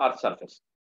 70% of the Earth's surface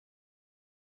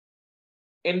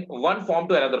in one form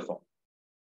to another form.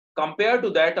 Compared to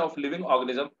that of living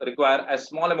organism, require a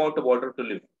small amount of water to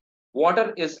live.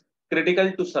 Water is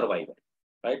critical to survival,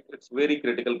 right? It's very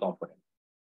critical component.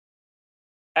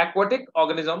 Aquatic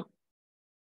organism,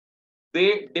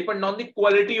 they depend on the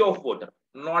quality of water,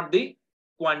 not the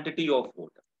quantity of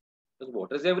water. Because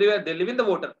water is everywhere, they live in the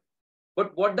water.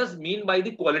 But what does mean by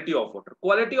the quality of water?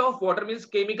 Quality of water means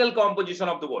chemical composition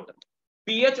of the water,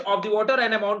 pH of the water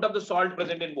and amount of the salt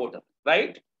present in water,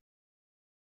 right?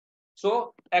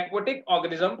 So aquatic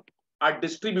organisms are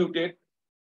distributed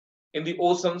in the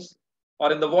oceans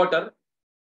or in the water,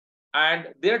 and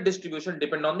their distribution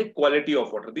depend on the quality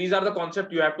of water. These are the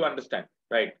concepts you have to understand,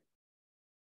 right?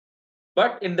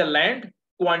 But in the land,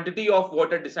 quantity of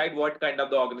water decide what kind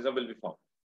of the organism will be found.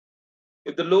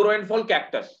 If the low rainfall,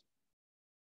 cactus.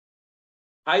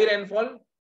 High rainfall,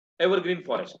 evergreen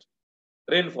forest,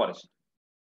 rainforest.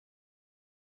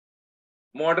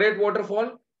 Moderate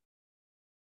waterfall,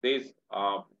 there is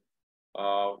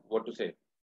what to say,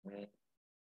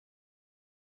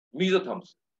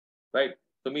 mesotherms, right?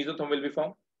 So mesotherm will be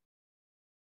found.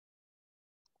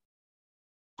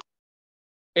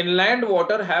 Inland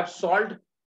water have salt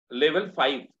level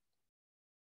 5.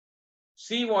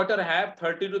 Sea water have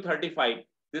 30 to 35.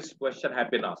 This question has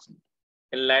been asked.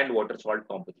 Inland water salt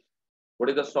composition. What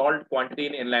is the salt quantity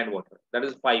in inland water? That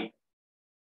is 5.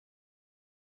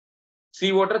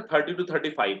 Sea water 30 to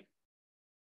 35.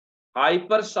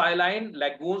 Hypersaline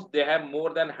lagoons, they have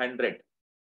more than 100,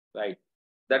 right?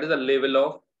 That is the level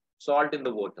of salt in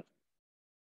the water.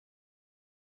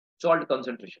 Salt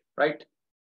concentration, right?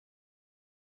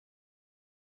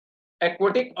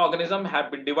 Aquatic organisms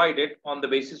have been divided on the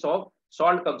basis of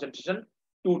salt concentration,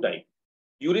 2 types,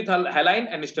 euryhaline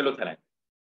and stellothaline.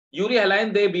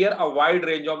 Euryhaline, they bear a wide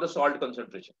range of the salt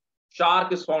concentration.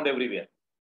 Shark is found everywhere.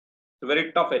 It's a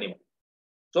very tough animal.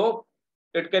 So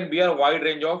it can bear a wide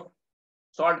range of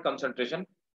salt concentration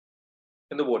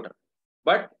in the water.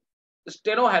 But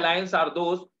stenohalines are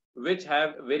those which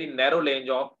have very narrow range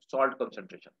of salt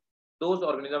concentration. Those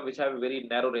organisms which have a very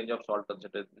narrow range of salt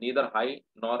concentration, neither high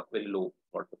nor very low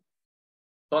salt.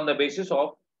 So on the basis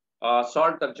of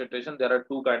salt concentration, there are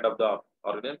 2 kinds of the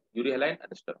organisms, euryhaline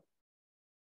and steno.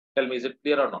 Tell me, is it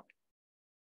clear or not?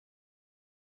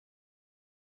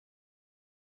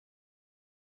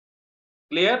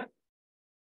 Clear?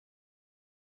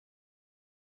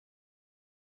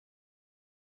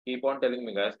 Keep on telling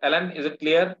me, guys. Alan, is it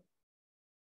clear?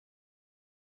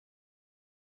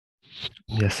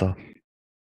 Yes, sir.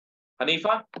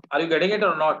 Hanifa, are you getting it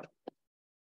or not?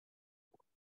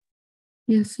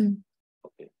 Yes, sir.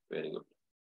 Okay, very good.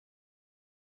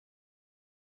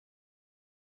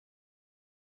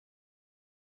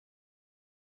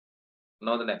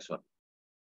 Now the next one.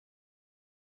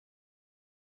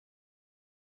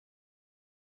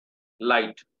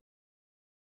 Light.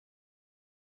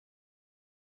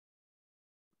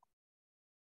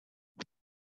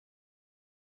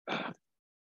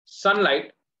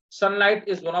 Sunlight. Sunlight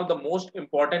is one of the most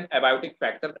important abiotic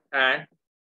factor, and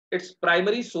it is the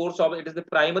primary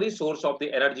source of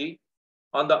the energy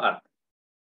on the earth.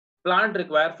 Plant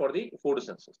require for the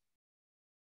photosynthesis.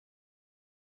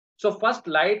 So first,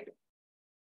 light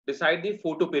decide the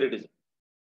photoperiodism.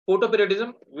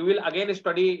 Photoperiodism, we will again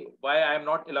study. Why I am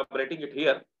not elaborating it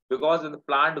here, because in the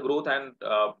plant growth and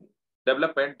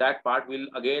development, that part will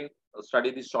again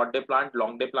study the short day plant,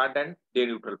 long day plant, and day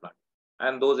neutral plant.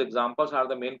 And those examples are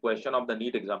the main question of the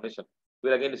NEET examination.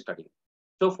 We'll again study.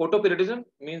 So photoperiodism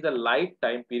means the light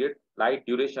time period, light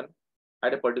duration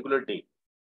at a particular day.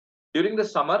 During the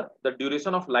summer, the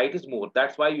duration of light is more.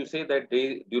 That's why you say that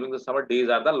during the summer days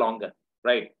are the longer,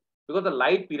 right? Because the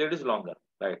light period is longer,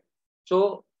 right?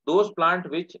 So those plants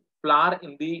which flower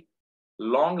in the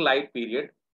long light period,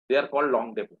 they are called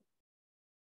long day plant.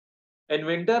 In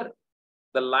winter,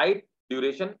 the light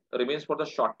duration remains for the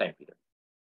short time period.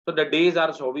 So the days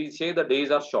are, so we say the days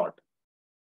are short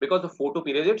because the photo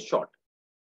period is short.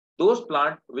 Those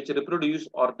plants which reproduce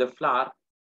or they flower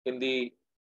in the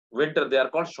winter, they are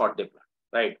called short day plant,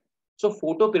 right? So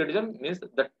photoperiodism means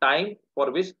the time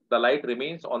for which the light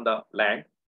remains on the land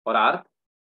or earth,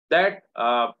 that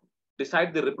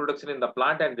decide the reproduction in the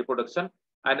plant and reproduction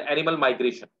and animal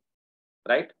migration,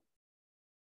 right?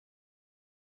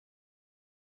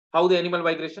 How the animal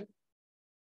migration?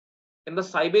 In the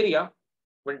Siberia,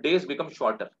 when days become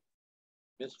shorter,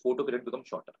 means photoperiod becomes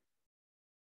shorter.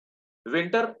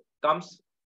 Winter comes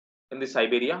in the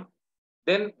Siberia,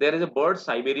 then there is a bird,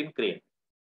 Siberian crane.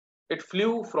 It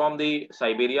flew from the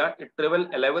Siberia. It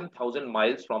traveled 11,000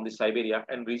 miles from the Siberia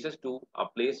and reaches to a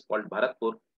place called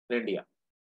Bharatpur in India,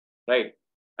 right?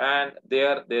 And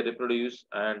there they reproduce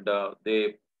and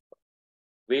they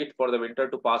wait for the winter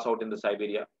to pass out in the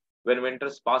Siberia. When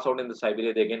winters pass out in the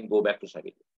Siberia, they again go back to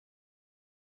Siberia.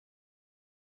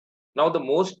 Now the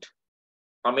most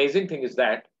amazing thing is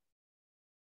that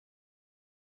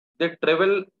they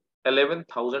travel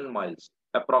 11,000 miles,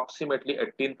 approximately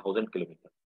 18,000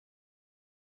 kilometers.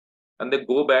 And they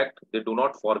go back, they do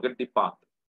not forget the path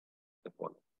they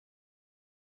follow.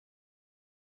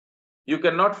 You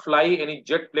cannot fly any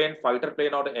jet plane, fighter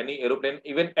plane, or any aeroplane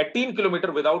even 18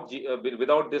 kilometers without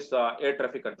this air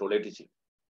traffic control (ATC).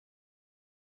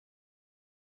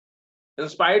 In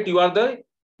spite you are the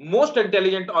most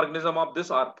intelligent organism of this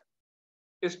earth,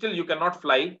 still you cannot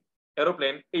fly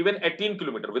aeroplane even 18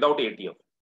 kilometers without ATF,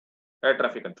 air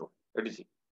traffic control (ATC).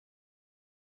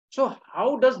 So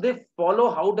how does they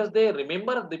follow? How does they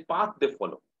remember the path they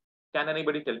follow? Can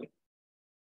anybody tell me?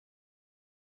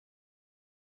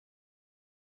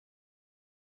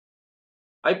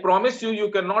 I promise you, you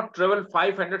cannot travel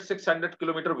 500, 600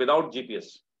 kilometers without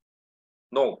GPS.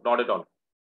 No, not at all.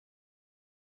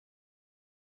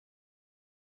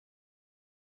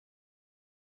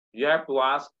 You have to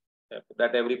ask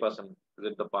that every person, is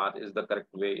it the path, is the correct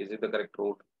way, is it the correct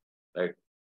route, right?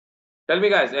 Tell me,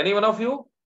 guys, any one of you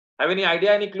have any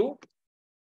idea, any clue?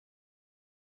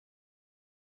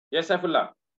 Yes, Saifullah.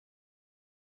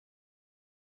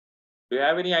 Do you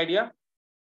have any idea?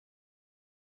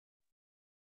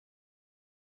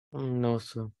 No,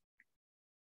 sir.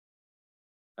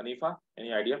 Hanifa,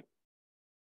 any idea?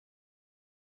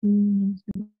 Mm,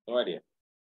 No idea.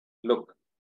 Look.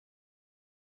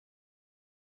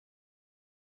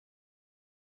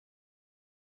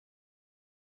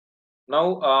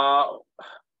 Now,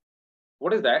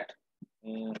 what is that?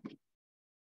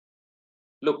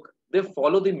 Look, they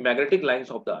follow the magnetic lines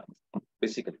of the earth,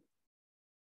 basically.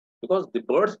 Because the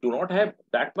birds do not have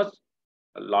that much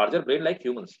larger brain like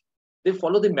humans. They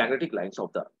follow the magnetic lines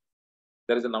of the earth.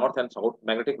 There is a north and south,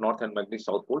 magnetic north and magnetic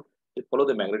south pole. They follow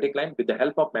the magnetic line. With the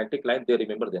help of magnetic line, they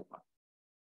remember their path.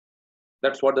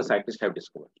 That's what the scientists have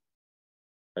discovered.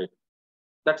 Right?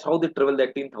 That's how they travel the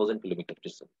 18,000 kilometers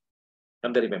distance.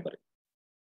 And they remember it.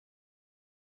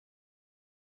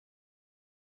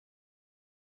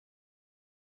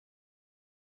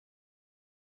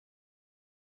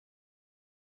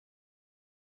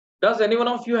 Does anyone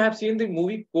of you have seen the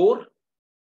movie Core?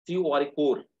 C-O-R-E,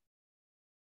 core.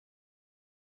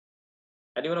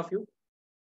 Anyone of you?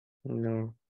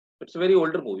 No. It's a very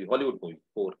older movie, Hollywood movie,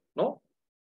 Core. No?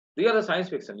 These are the science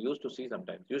fiction. Used to see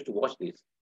sometimes. Used to watch these.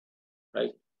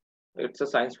 Right? It's a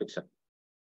science fiction.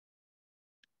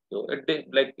 So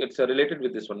it's related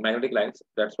with this one, magnetic lines.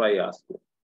 That's why I asked you.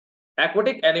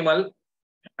 Aquatic animal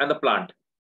and the plant.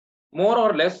 More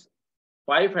or less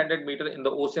 500 meters in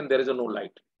the ocean, there is no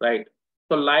light. Right?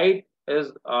 So light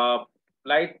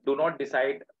do not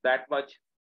decide that much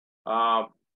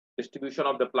distribution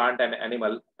of the plant and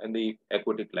animal in the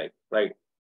aquatic life. Right?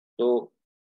 So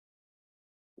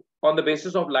on the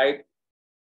basis of light,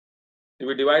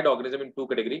 we divide organism in two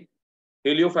categories.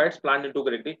 Heliophytes, plant in two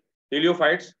categories.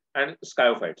 Heliophytes and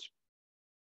skyophytes.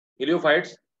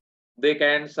 Heliophytes, they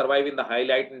can survive in the high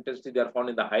light intensity. They are found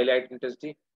in the high light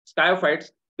intensity.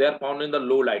 Skyophytes, they are found in the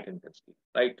low light intensity.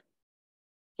 Right?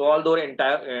 So although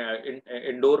entire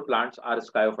indoor plants are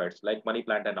skyophytes, like money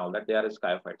plant and all that, they are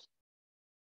skyophytes.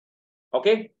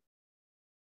 Okay.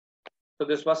 So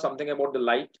this was something about the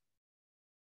light,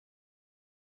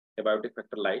 abiotic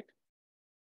factor light.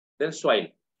 Then soil.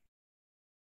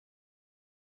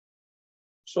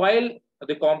 Soil,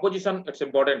 the composition, it's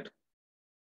important.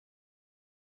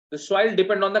 The soil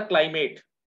depend on the climate.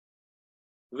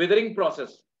 Weathering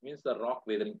process means the rock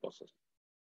weathering process.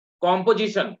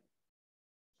 Composition,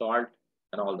 salt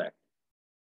and all that.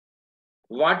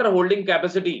 Water holding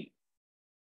capacity,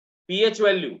 pH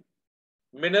value,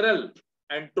 mineral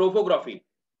and topography.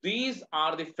 These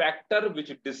are the factors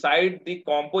which decide the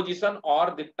composition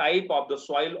or the type of the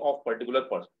soil of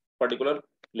particular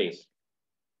place.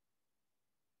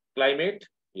 Climate,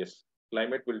 yes,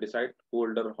 climate will decide,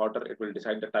 colder, hotter, it will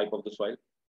decide the type of the soil.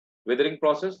 Weathering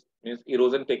process means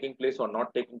erosion taking place or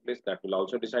not taking place, that will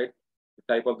also decide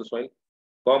the type of the soil.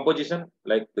 Composition,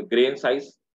 like the grain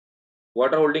size.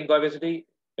 Water holding capacity,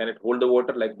 can it hold the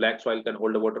water? Like black soil can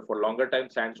hold the water for longer time,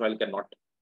 sand soil cannot.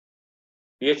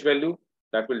 pH value,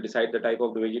 that will decide the type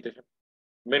of the vegetation.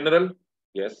 Mineral,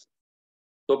 yes.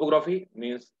 Topography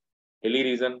means hilly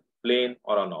region, plain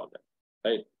or on all that,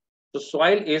 right? So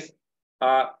soil is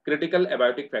a critical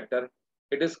abiotic factor.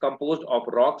 It is composed of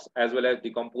rocks as well as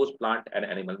decomposed plant and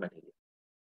animal material.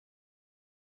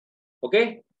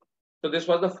 Okay, so this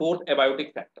was the fourth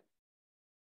abiotic factor.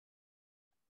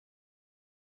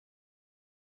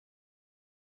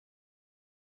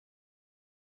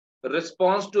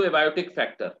 Response to abiotic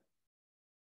factor.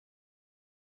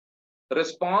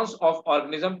 Response of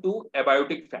organism to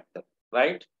abiotic factor,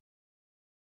 right?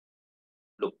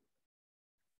 Look,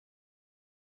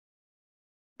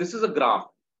 this is a graph.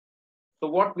 So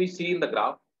what we see in the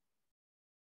graph,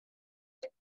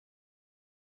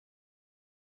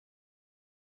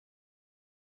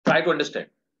 try to understand.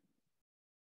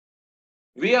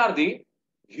 We are the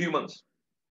humans.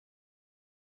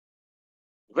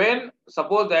 When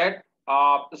suppose that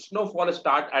snowfall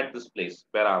start at this place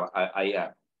where I am,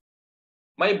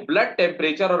 my blood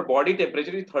temperature or body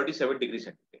temperature is 37 degrees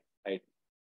centigrade, right?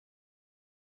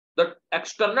 The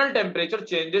external temperature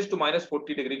changes to minus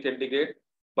 40 degrees centigrade,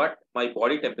 but my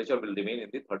body temperature will remain in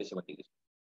the 37 degrees,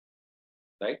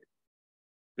 right?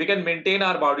 We can maintain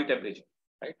our body temperature,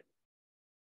 right?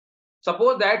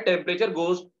 Suppose that temperature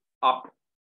goes up,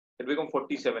 it becomes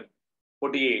 47,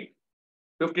 48,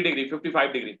 50 degree,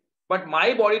 55 degree. But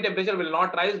my body temperature will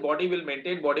not rise, body will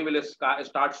maintain, body will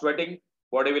start sweating,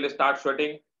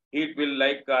 heat will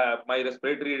my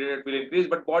respiratory rate will increase,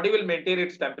 but body will maintain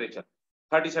its temperature,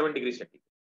 37 degrees centigrade.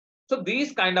 So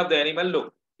these kind of the animal,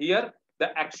 look, here the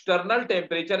external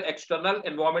temperature, external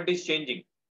environment is changing.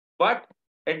 But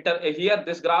here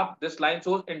this graph, this line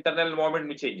shows internal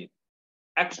environment is changing.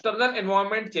 External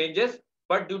environment changes,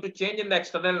 but due to change in the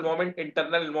external environment,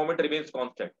 internal environment remains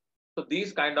constant. So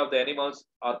these kind of the animals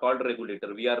are called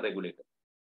regulator. We are regulator.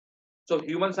 So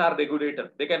humans are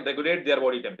regulator. They can regulate their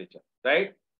body temperature,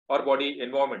 right? Or body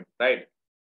environment, right?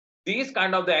 These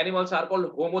kind of the animals are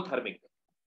called homothermic.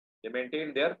 They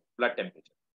maintain their blood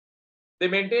temperature. They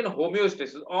maintain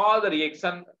homeostasis. All the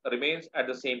reaction remains at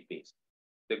the same pace.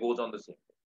 They goes on the same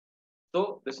pace.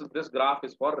 So this graph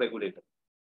is for regulator,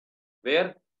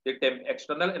 where the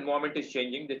external environment is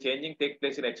changing. The changing takes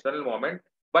place in external environment,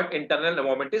 but internal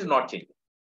environment is not changing.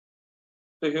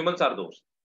 So humans are those.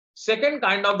 Second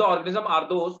kind of the organism are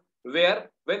those where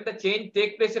when the change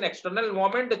takes place in external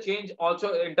environment, the change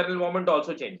also internal environment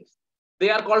also changes.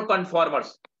 They are called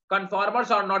conformers.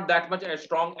 Conformers are not that much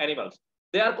strong animals.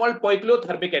 They are called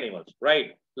poikilothermic animals,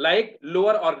 right? Like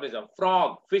lower organism,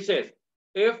 frog, fishes.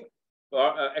 If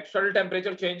external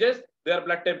temperature changes, their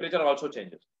blood temperature also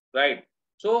changes, right?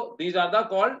 So these are the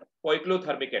called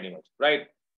poikilothermic animals, right?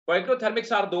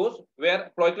 Poikilothermics are those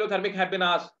where poikilothermic have been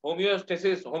asked,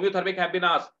 homeostasis, homeothermic have been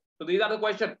asked. So these are the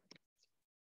questions.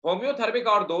 Homeothermic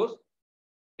are those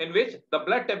in which the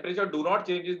blood temperature do not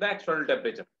change the external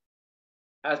temperature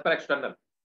as per external.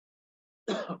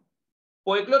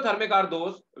 Poikilothermic are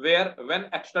those where when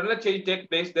external change takes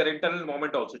place, their internal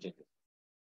moment also changes.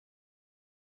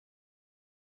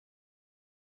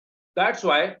 That's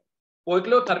why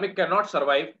poikilothermic cannot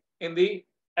survive in the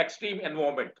extreme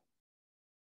environment.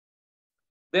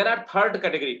 There are third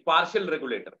category, partial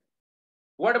regulator.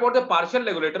 What about the partial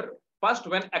regulator? First,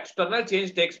 when external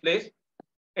change takes place,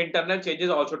 internal changes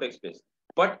also takes place.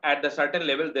 But at the certain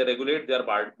level, they regulate their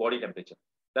body temperature.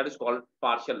 That is called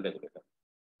partial regulator.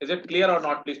 Is it clear or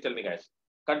not? Please tell me, guys.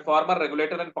 Conformer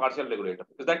regulator and partial regulator.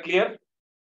 Is that clear?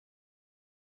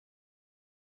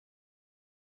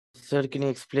 Sir, can you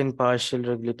explain partial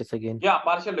regulators again? Yeah,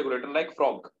 partial regulator like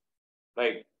frog,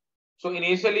 right? So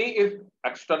initially, if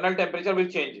external temperature will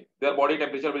change, their body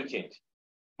temperature will change.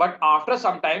 But after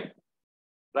some time,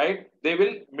 right, they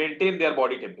will maintain their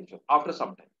body temperature after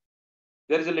some time.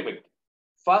 There is a limit.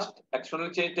 First,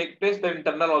 external change takes place, the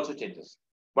internal also changes.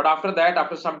 But after that,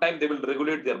 after some time, they will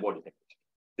regulate their body temperature.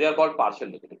 They are called partial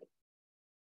regulator.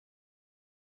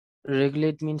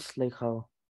 Regulate means like how?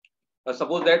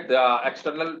 Suppose that the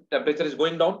external temperature is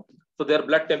going down, so their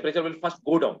blood temperature will first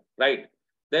go down, right?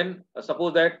 Then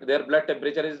suppose that their blood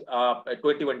temperature is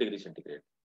 21 degrees centigrade.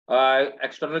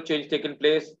 External change taken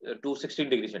place to 16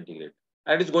 degrees centigrade,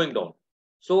 and it's going down.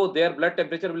 So their blood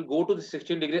temperature will go to the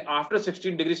 16 degrees. After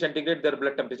 16 degrees centigrade, their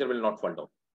blood temperature will not fall down.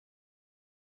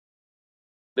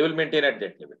 They will maintain at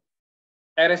that level.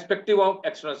 Irrespective of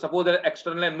external, suppose the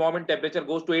external environment temperature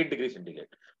goes to 8 degrees centigrade,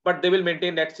 but they will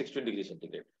maintain that 16 degrees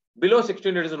centigrade. Below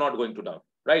 16, it is not going to down,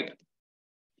 right?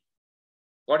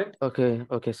 Got it? Okay,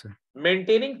 okay, sir.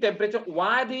 Maintaining temperature,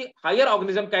 why the higher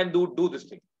organism can do this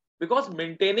thing? Because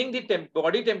maintaining the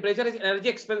body temperature is energy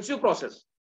expensive process,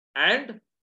 and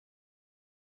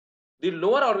the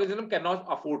lower organism cannot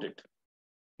afford it.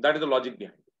 That is the logic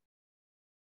behind it.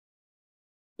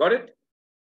 Got it?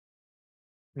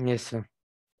 Yes, sir.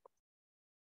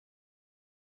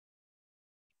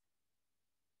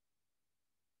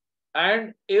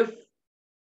 And if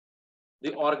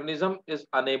the organism is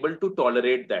unable to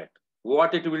tolerate that,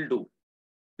 what it will do?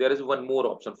 There is one more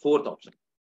option, fourth option,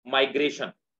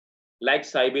 migration, like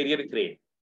Siberian crane.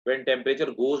 When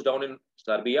temperature goes down in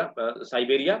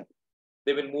Siberia,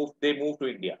 they move to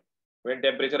India. When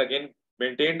temperature again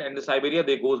maintained in the Siberia,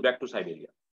 they goes back to Siberia.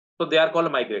 So they are called a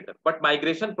migrator. But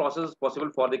migration process is possible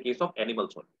for the case of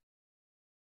animals only.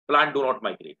 Plant do not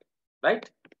migrate, right?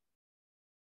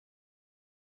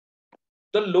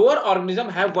 The lower organism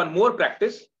have one more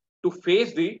practice to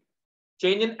face the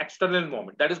change in external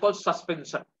environment. That is called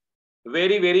suspension.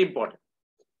 Very, very important.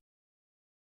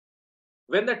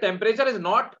 When the temperature is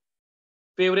not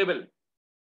favorable,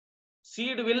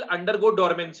 seed will undergo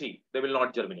dormancy. They will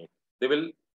not germinate. They will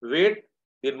wait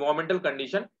the environmental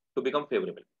condition to become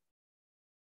favorable.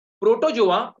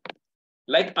 Protozoa,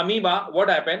 like amoeba, what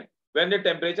happened when the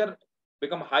temperature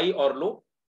become high or low?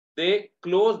 They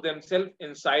close themselves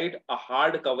inside a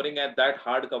hard covering, and that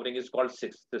hard covering is called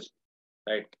cyst,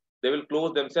 right? They will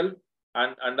close themselves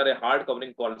and under a hard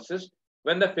covering called cyst.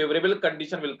 When the favorable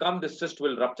condition will come, the cyst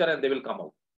will rupture and they will come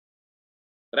out,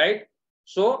 right?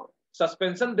 So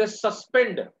suspension, they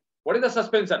suspend. What is the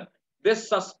suspension? They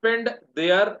suspend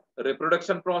their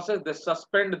reproduction process. They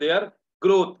suspend their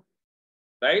growth,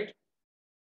 right?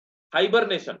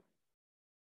 Hibernation.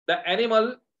 The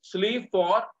animal sleep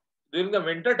for during the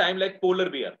winter time, like polar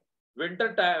bear.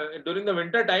 During the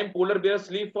winter time, polar bear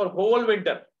sleep for whole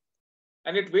winter,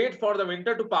 and it waits for the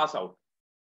winter to pass out.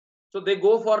 So they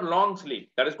go for long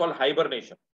sleep. That is called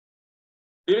hibernation.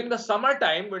 During the summer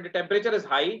time, when the temperature is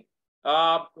high,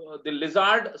 the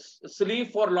lizard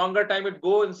sleep for longer time. It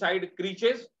go inside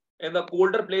creaches in the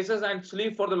colder places and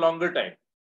sleep for the longer time.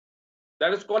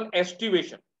 That is called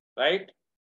estivation, right?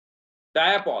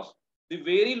 Diapause. The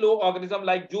very low organism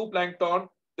like zooplankton,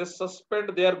 they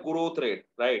suspend their growth rate,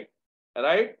 right?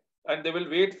 And they will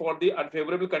wait for the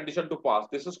unfavorable condition to pass.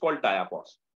 This is called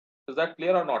diapause. Is that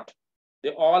clear or not? They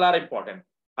all are important.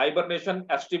 Hibernation,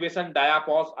 estivation,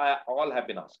 diapause, all have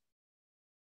been asked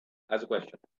as a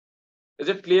question. Is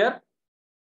it clear?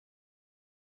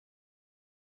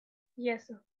 Yes,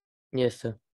 sir. Yes,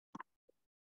 sir.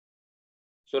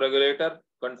 So regulator,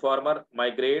 conformer,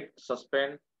 migrate,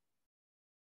 suspend,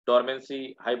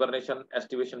 dormancy, hibernation,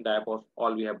 estivation, diapause,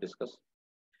 all we have discussed.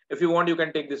 If you want, you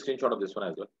can take the screenshot of this one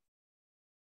as well.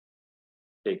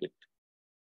 Take it.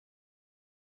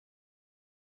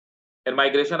 In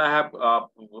migration, I have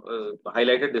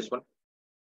highlighted this one.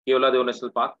 Keoladeo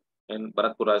National Park in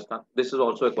Bharatpur, Rajasthan. This is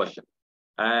also a question,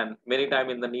 and many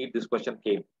times in the NEET this question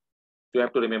came. So you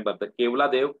have to remember the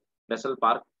Keoladeo National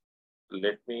Park.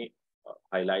 Let me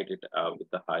highlight it with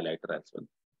the highlighter as well.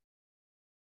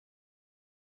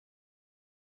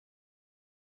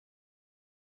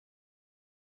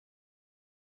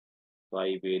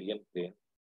 Siberian crane.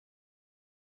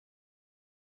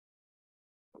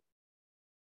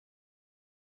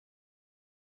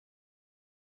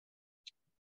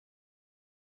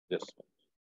 Yes.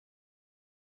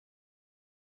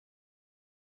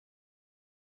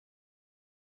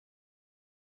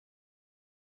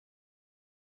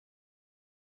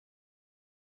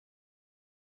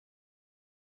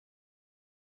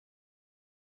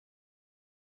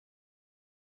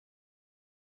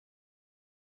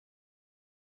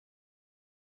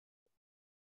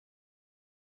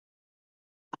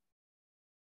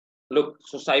 Look,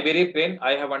 so Siberian crane,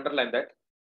 I have underlined that.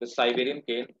 The Siberian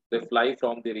crane, they fly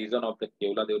from the region of the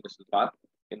Keoladeo National Park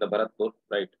in the Bharatpur,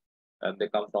 right? And they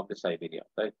come from the Siberia,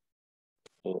 right?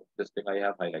 So this thing I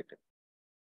have highlighted.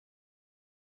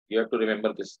 You have to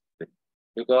remember this thing.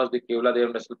 Because the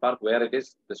Keoladeo National Park, where it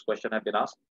is, this question has been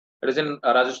asked. It is in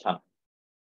Rajasthan.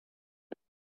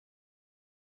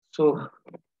 So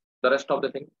the rest of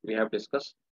the thing we have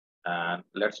discussed. And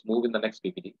let's move in the next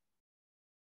PPT.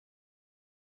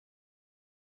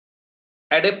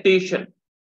 Adaptation.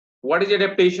 What is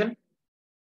adaptation?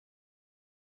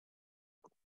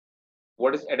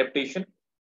 What is adaptation?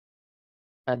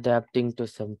 Adapting to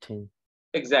something.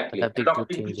 Exactly. Adapting to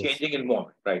Adapting to changes. changing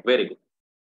environment. Right. Very good.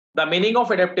 The meaning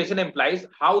of adaptation implies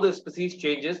how the species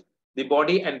changes the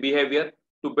body and behavior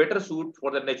to better suit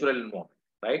for the natural environment.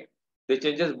 Right. They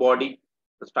changes body,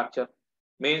 the structure.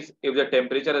 Means if the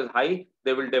temperature is high,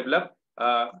 they will develop.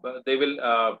 There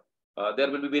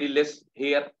will be very less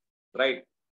hair, right,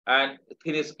 and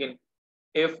thin skin.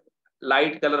 If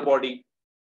light color body,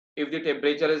 if the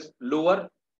temperature is lower,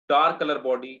 dark color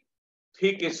body,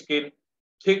 thick skin,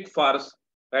 thick furs,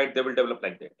 right, they will develop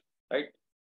like that, right?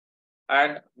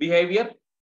 And behavior,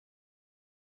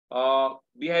 how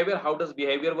does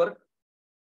behavior work?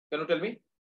 Can you tell me?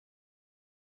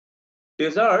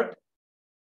 Desert,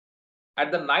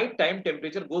 at the night time,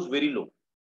 temperature goes very low.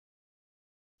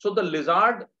 So the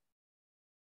lizard,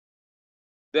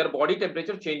 their body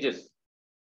temperature changes,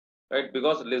 right?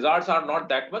 Because lizards are not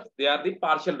that much, they are the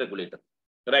partial regulator,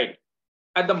 right?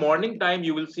 At the morning time,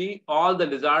 you will see all the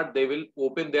lizard, they will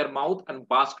open their mouth and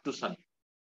bask to sun.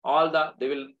 They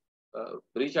will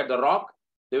reach at the rock,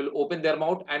 they will open their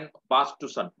mouth and bask to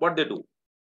sun. What they do?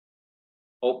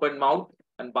 Open mouth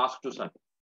and bask to sun.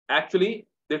 Actually,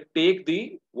 they take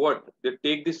the what? They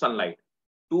take the sunlight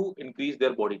to increase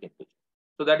their body temperature.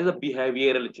 So that is a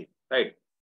behavioral change, right?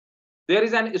 There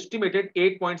is an estimated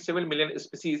 8.7 million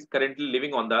species currently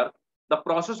living on the Earth. The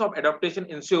process of adaptation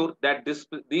ensures that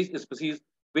these species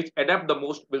which adapt the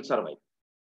most will survive.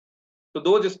 So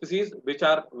those species which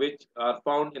are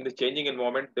found in the changing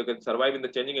environment, they can survive in the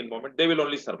changing environment, they will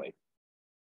only survive.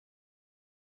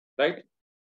 Right?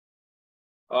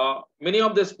 Many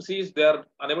of the species, they are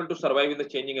unable to survive in the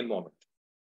changing environment.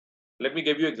 Let me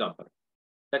give you an example.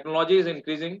 Technology is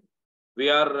increasing. We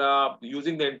are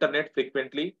using the internet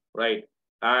frequently, right?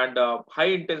 And high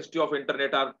intensity of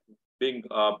internet are being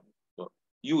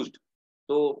used.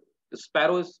 So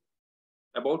sparrow is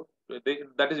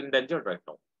that is endangered right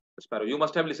now. Sparrow, you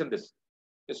must have listened this.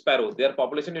 Sparrow, their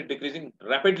population is decreasing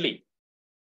rapidly,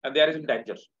 and they are in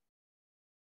danger.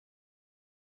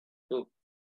 So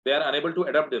they are unable to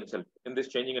adapt themselves in this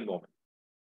changing environment.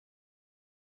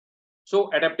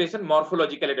 So adaptation,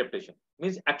 morphological adaptation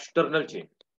means external change.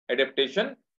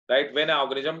 Adaptation, right? When an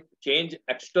organism change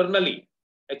externally,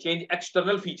 a change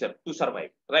external feature to survive,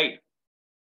 right?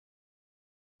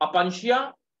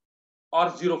 Apansia or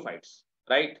xerophytes,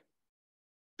 right?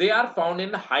 They are found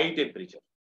in high temperature.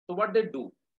 So what they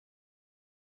do?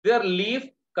 Their leaf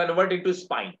convert into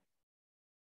spine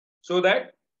so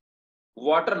that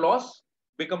water loss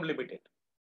become limited.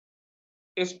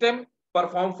 Stem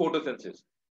perform photosynthesis.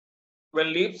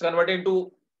 When leaves convert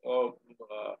into uh,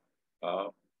 uh,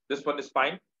 this one is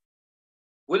spine,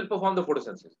 will perform the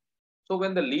photosynthesis. So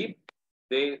when the leaf,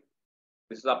 this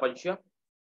is apansia.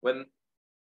 When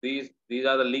these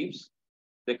are the leaves,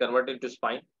 they convert into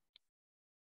spine.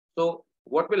 So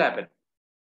what will happen?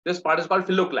 This part is called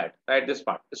phylloclad, right? This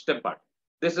part, stem part.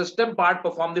 This stem part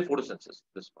perform the photosynthesis.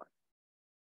 This part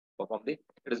perform it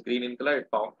is green in color.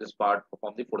 This part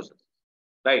perform the photosynthesis,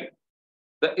 right?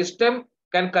 The stem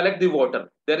can collect the water.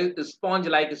 There is a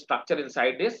sponge-like structure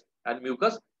inside this and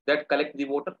mucus that collect the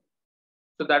water.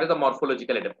 So that is the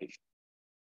morphological adaptation.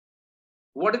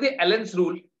 What is the Allen's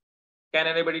rule? Can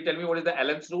anybody tell me what is the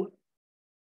Allen's rule?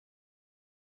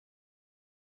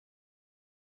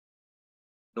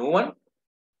 No one?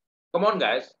 Come on,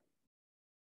 guys.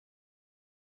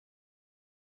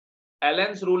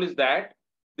 Allen's rule is that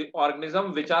the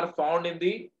organisms which are found in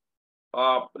the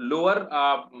lower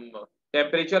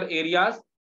temperature areas,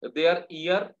 their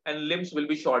ear and limbs will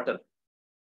be shorter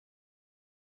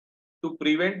to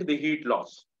prevent the heat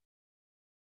loss.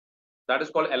 That is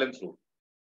called Allen's rule.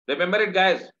 Remember it,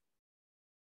 guys.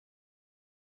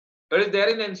 It is there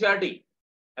in NCERT,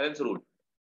 Allen's rule.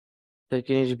 So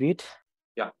can you repeat?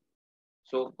 Yeah.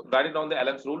 So write it down the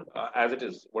Allen's rule as it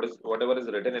is. Whatever is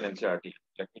written in NCERT.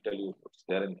 Let me tell you what's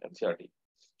there in NCERT.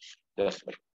 Just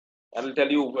I will tell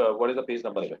you what is the page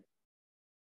number again.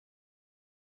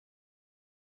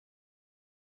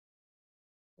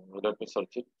 Let me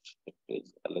search it. It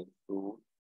is Allen's rule.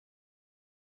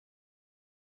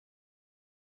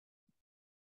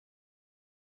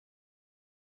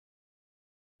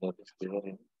 That is there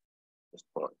in this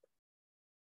part.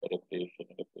 Adaptation.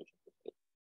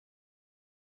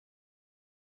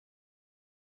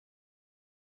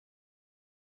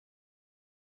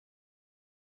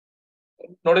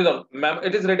 Note it down.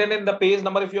 It is written in the page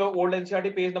number, if you have old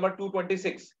NCERT, page number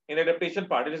 226 in adaptation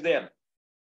part. It is there.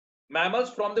 Mammals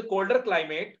from the colder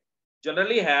climate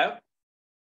generally have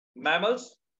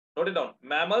mammals. Note it down.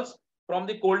 Mammals from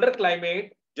the colder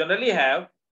climate generally have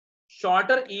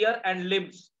shorter ear and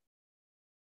limbs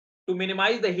to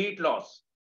minimize the heat loss.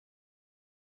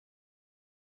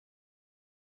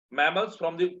 Mammals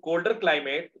from the colder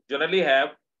climate generally have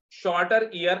shorter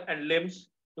ear and limbs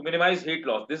to minimize heat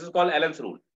loss. This is called Allen's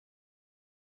rule.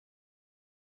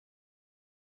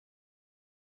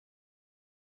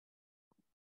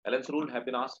 Allen's rule have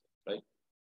been asked, right?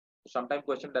 Sometimes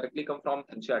question directly come from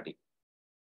NCERT.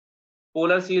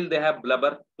 Polar seal, they have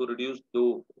blubber to reduce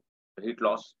the heat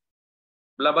loss.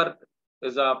 Blubber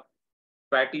is a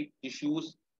fatty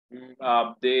tissues.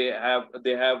 They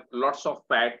have lots of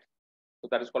fat, so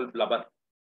that is called blubber.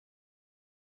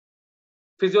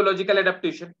 Physiological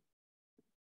adaptation.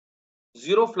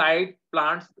 Zero flight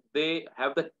plants, they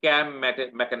have the CAM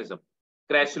mechanism,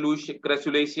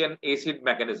 crassulacean acid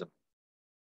mechanism.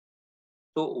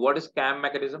 So what is CAM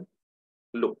mechanism?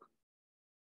 Look,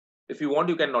 if you want,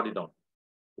 you can note it down.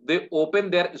 They open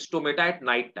their stomata at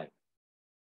night time.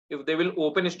 If they will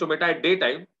open stomata at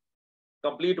daytime,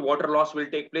 complete water loss will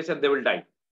take place and they will die.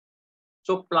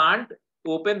 So plant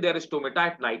open their stomata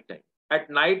at night time. At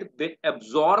night, they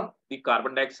absorb the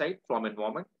carbon dioxide from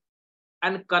environment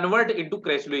and convert into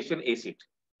crassulacean acid.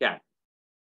 CAM.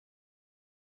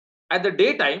 At the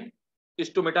daytime,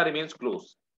 stomata remains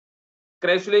closed.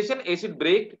 Crassulacean acid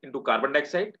break into carbon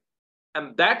dioxide,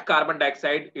 and that carbon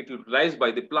dioxide is utilized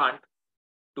by the plant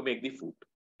to make the food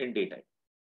in daytime.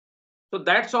 So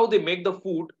that's how they make the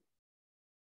food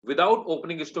without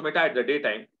opening stomata at the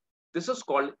daytime. This is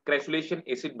called crassulacean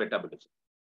acid metabolism.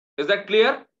 Is that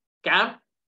clear? CAM?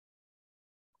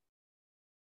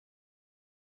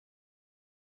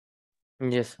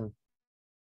 Yes, sir.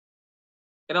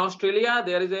 In Australia,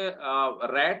 there is a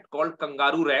rat called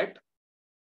kangaroo rat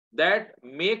that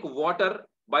make water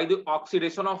by the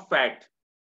oxidation of fat.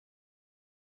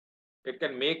 It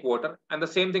can make water, and the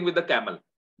same thing with the camel.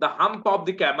 The hump of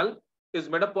the camel is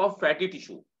made up of fatty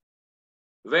tissue.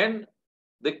 When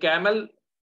the camel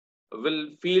will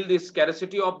feel the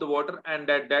scarcity of the water and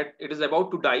that it is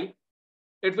about to die,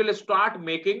 it will start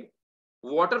making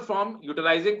water from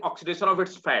utilizing oxidation of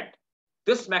its fat.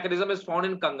 This mechanism is found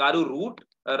in kangaroo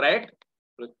rat,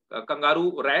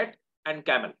 and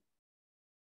camel.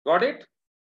 Got it?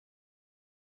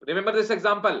 Remember this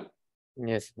example.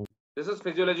 Yes, sir. This is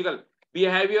physiological.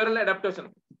 Behavioral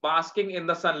adaptation. Basking in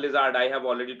the sun lizard, I have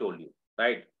already told you,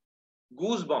 right?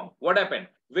 Goosebump. What happened?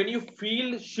 When you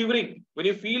feel shivering, when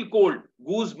you feel cold,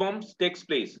 goosebumps takes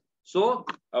place. So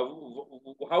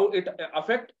how it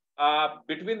affect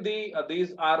between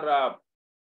these are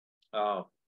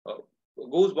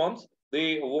goosebumps,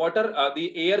 the water,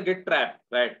 the air get trapped,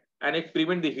 right? And it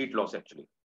prevent the heat loss actually.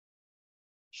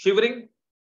 Shivering,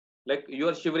 like you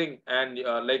are shivering and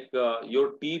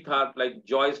your teeth are like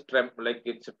jaws like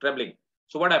it's trembling.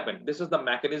 So what happened? This is the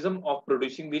mechanism of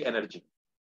producing the energy.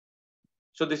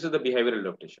 So this is the behavioral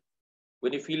adaptation.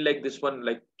 When you feel like this one,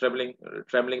 like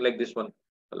trembling like this one,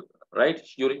 right?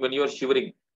 When you are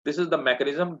shivering, this is the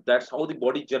mechanism. That's how the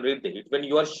body generates the heat. When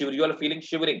you are shivering, you are feeling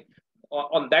shivering.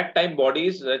 On that time, body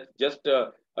is just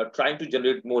trying to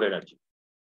generate more energy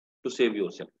to save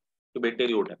yourself, to maintain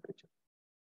your temperature.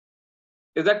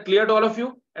 Is that clear to all of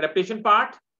you? Adaptation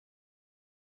part?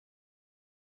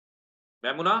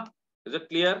 Mamuna, is it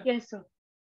clear? Yes, sir.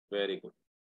 Very good.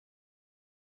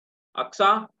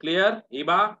 Aksa, clear?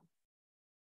 Hiba?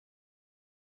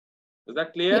 Is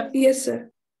that clear? Yes, sir.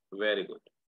 Very good.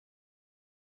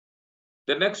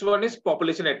 The next one is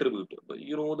population attribute.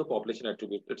 You know the population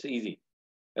attribute. It's easy.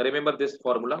 Remember this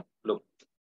formula. Look.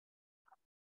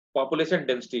 Population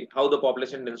density. How the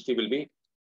population density will be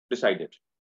decided.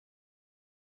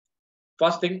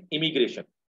 First thing, immigration.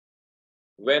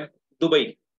 When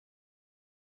Dubai,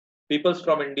 peoples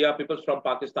from India, peoples from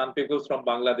Pakistan, peoples from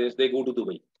Bangladesh, they go to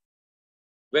Dubai.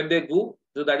 When they go,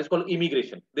 so that is called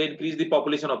immigration. They increase the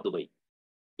population of Dubai.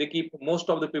 They keep most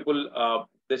of the people,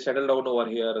 they settle down over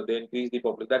here, they increase the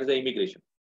population. That is the immigration.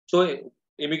 So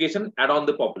immigration add on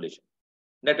the population.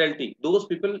 Natality, those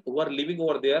people who are living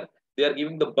over there, they are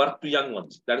giving the birth to young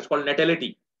ones. That is called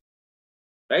natality,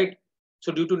 right?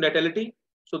 So due to natality,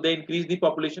 so they increase the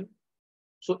population.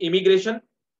 So immigration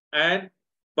and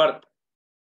birth,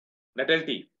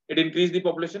 natality, it increase the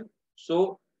population.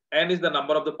 So N is the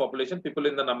number of the population, people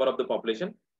in the number of the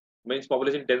population, means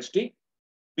population density,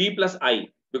 B plus I,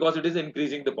 because it is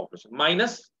increasing the population,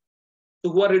 minus,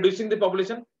 so who are reducing the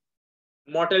population?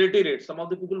 Mortality rate. Some of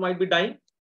the people might be dying,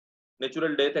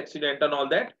 natural death, accident and all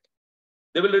that.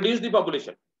 They will reduce the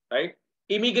population, right?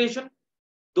 Immigration,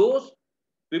 those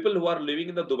people who are living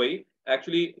in the Dubai,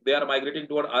 actually they are migrating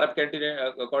toward Arab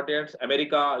continents,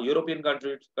 America, European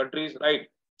countries, right?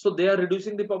 So they are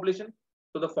reducing the population.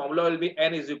 So the formula will be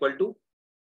N is equal to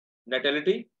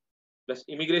natality plus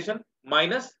immigration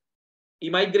minus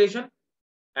immigration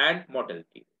and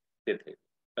mortality,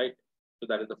 right? So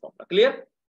that is the formula. Clear?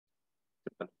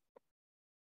 Simple.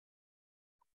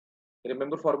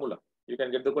 Remember formula. You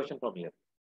can get the question from here.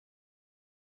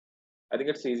 I think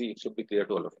it's easy. It should be clear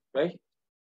to all of you, right?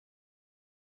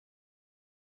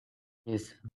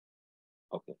 Yes.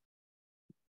 Okay.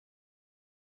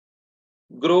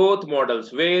 Growth models,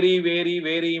 very, very,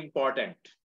 very important.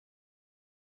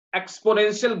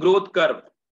 Exponential growth curve.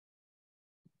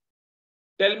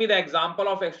 Tell me the example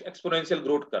of exponential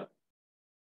growth curve.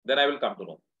 Then I will come to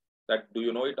know that do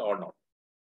you know it or not.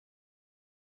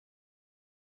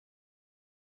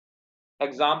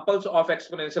 Examples of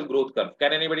exponential growth curve.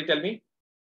 Can anybody tell me?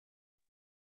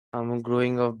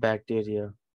 Growing of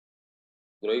bacteria.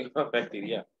 Growing of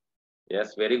bacteria.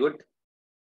 Yes, very good.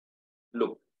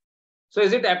 Look. So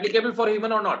is it applicable for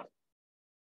human or not?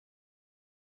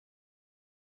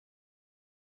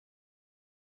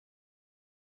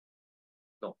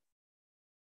 No.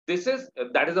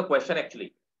 That is a question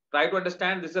actually. Try to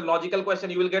understand. This is a logical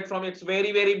question you will get from it. It's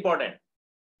very, very important.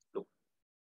 Look.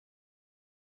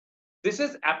 This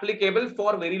is applicable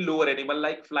for very lower animal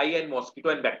like fly and mosquito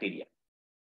and bacteria.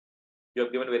 You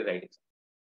have given very right example.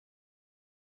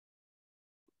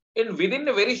 Within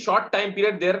a very short time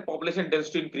period, their population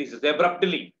density increases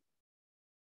abruptly.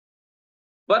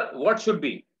 But what should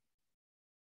be?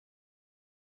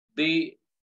 The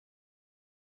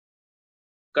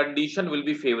condition will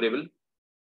be favorable.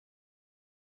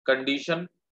 Condition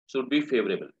should be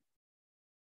favorable.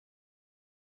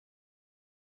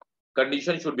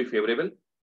 Condition should be favorable.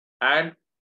 And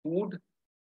food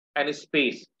and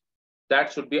space,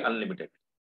 that should be unlimited.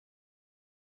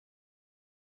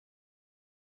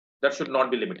 That should not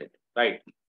be limited, right?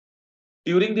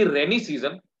 During the rainy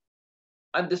season,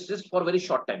 and this is for very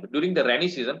short time, but during the rainy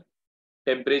season,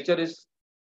 temperature is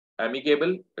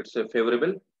amicable, it's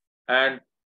favorable, and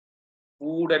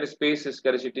food and space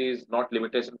scarcity is not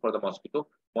limitation for the mosquito.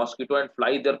 Mosquito and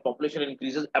fly, their population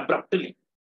increases abruptly,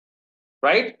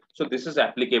 right? So this is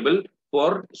applicable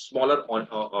for smaller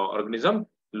organism.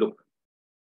 Look,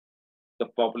 the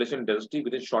population density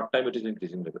within short time it is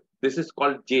increasing. This is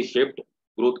called J-shaped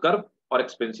growth curve or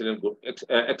exponential growth,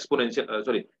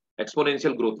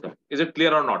 exponential growth curve. Is it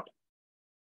clear or not?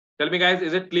 Tell me, guys,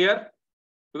 is it clear?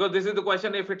 Because this is the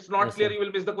question. If it's not clear, Sir. you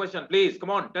will miss the question. Please,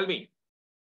 come on, tell me.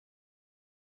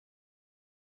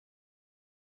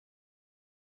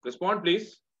 Respond,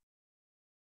 please.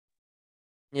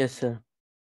 Yes, sir.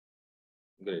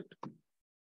 Great.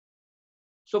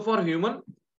 So for human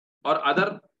or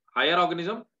other higher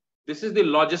organism, this is the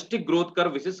logistic growth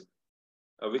curve, which is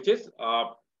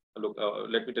look,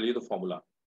 let me tell you the formula.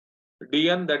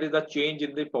 Dn, that is the change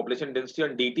in the population density,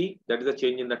 and dt, that is the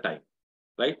change in the time,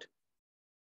 right?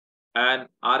 And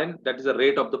Rn, that is the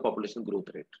rate of the population growth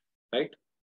rate, right?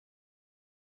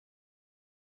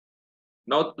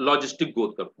 Now, logistic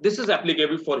growth curve. This is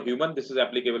applicable for human, this is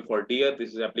applicable for deer,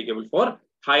 this is applicable for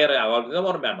higher organism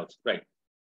or mammals, right?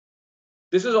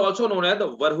 This is also known as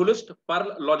the Verhulst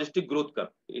per logistic growth curve.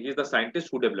 He is the scientist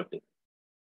who developed it.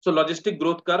 So logistic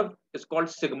growth curve is called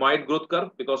sigmoid growth curve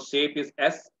because shape is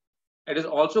S. It is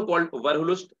also called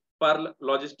Verhulst per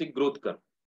logistic growth curve.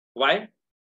 Why?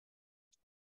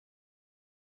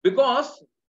 Because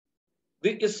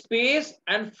the space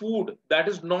and food, that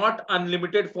is not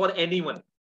unlimited for anyone,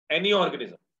 any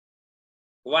organism.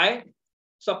 Why?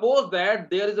 Suppose that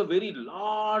there is a very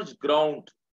large ground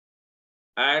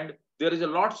and there is a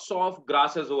lots of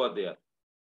grasses over there.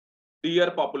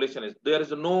 Deer population is, there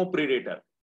is no predator.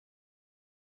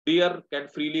 Deer can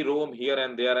freely roam here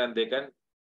and there and they can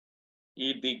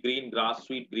eat the green grass,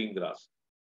 sweet green grass.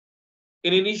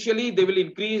 And initially, they will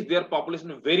increase their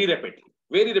population very rapidly,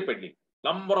 very rapidly.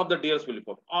 Number of the deers will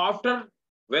come. After,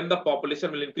 when the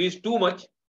population will increase too much,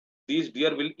 these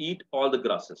deer will eat all the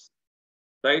grasses,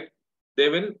 right? They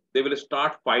will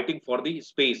start fighting for the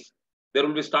space. They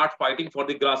will start fighting for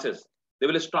the grasses. They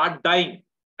will start dying.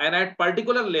 And at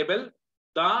particular level,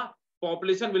 the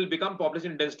population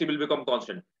density will become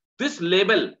constant. This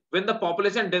level, when the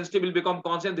population density will become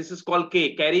constant, this is called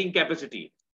K, carrying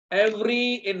capacity.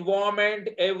 Every environment,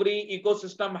 every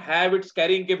ecosystem have its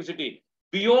carrying capacity.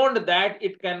 Beyond that,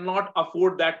 it cannot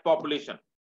afford that population.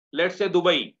 Let's say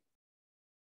Dubai,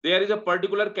 there is a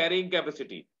particular carrying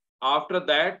capacity. After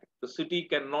that, the city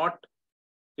cannot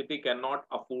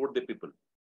afford the people.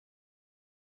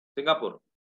 Singapore,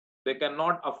 they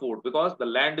cannot afford because the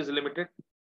land is limited,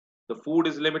 the food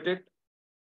is limited,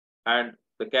 and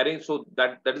the carrying, so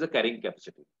that is a carrying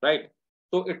capacity, right?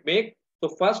 So it make, so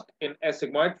first in a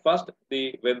sigmoid, first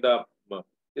when the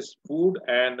is food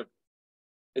and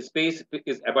space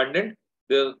is abundant,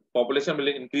 the population will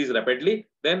increase rapidly.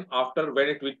 Then after, when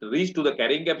it will reach to the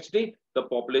carrying capacity, the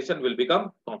population will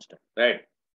become constant, right?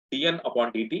 Dn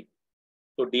upon dt.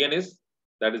 So Dn is,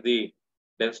 that is the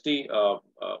density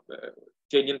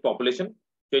change in population,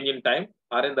 change in time,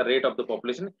 R in the rate of the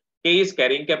population. K is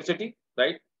carrying capacity,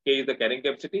 right? K is the carrying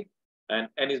capacity, and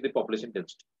N is the population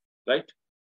density, right?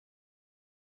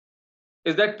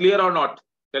 Is that clear or not?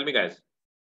 Tell me, guys.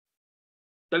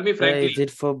 Tell me frankly. Is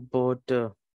it for both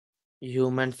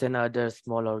humans and other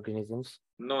small organisms?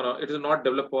 No, it is not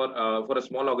developed for a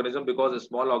small organism, because a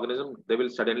small organism, they will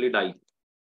suddenly die.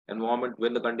 Environment,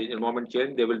 when the environment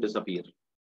change, they will disappear.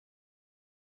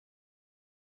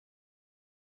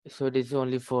 So this is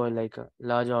only for like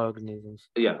larger organisms.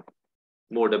 Yeah,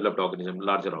 more developed organism,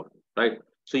 larger organism, right?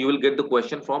 So you will get the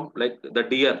question from like the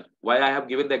deer. Why I have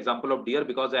given the example of deer?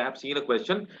 Because I have seen a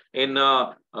question in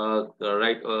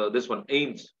this one,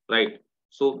 Ames, right?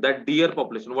 So that deer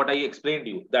population, what I explained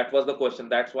to you, that was the question.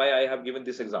 That's why I have given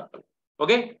this example.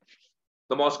 Okay.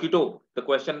 The mosquito, the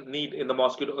question NEET in the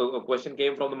mosquito, question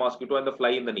came from the mosquito and the fly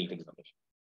in the NEET examination.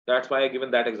 That's why I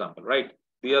given that example, right?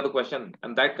 These are the question,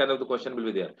 and that kind of the question will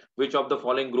be there. Which of the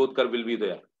following growth curve will be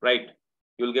there, right?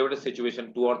 You will give it a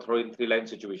situation, 2 or 3 line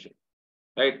situation,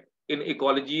 right? In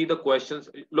ecology, the questions,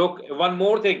 look, one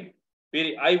more thing.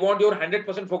 I want your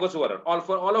 100% focus over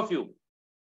for all of you.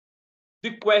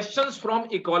 The questions from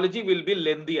ecology will be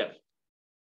lengthier.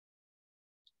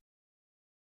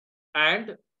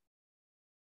 And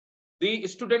the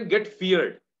student get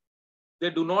feared.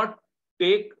 They do not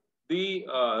take the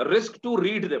risk to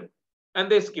read them, and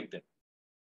they skip them.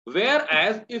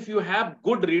 Whereas if you have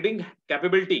good reading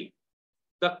capability,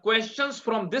 the questions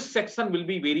from this section will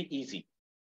be very easy.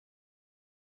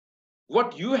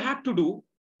 What you have to do,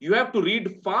 you have to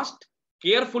read fast,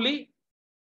 carefully,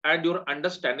 and your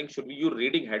understanding should be, your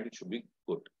reading habit should be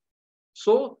good.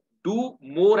 So do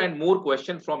more and more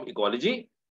questions from ecology.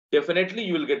 Definitely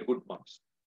you will get good marks.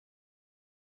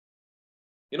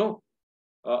 You know,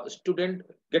 student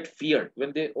get feared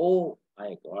when they, oh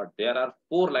my God, there are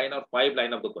 4 line or 5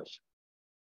 line of the question.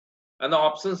 And the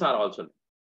options are also.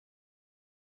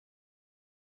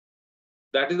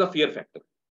 That is the fear factor.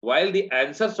 While the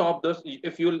answers of this,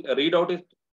 if you read out it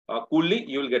coolly,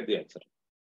 you will get the answer.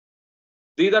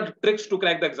 These are tricks to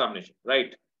crack the examination,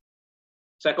 right?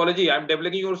 Psychology, I'm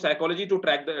developing your psychology to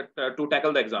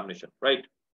tackle the examination, right?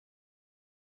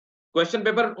 Question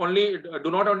paper only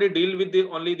do not only deal with the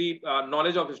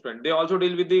knowledge of the student, they also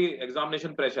deal with the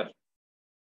examination pressure.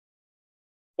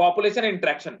 Population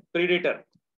interaction, predator.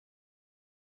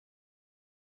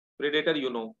 Predator, you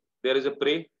know, there is a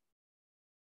prey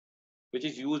which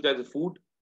is used as a food,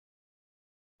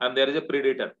 and there is a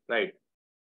predator, right?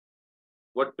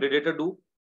 What predator do?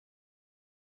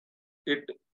 It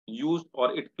used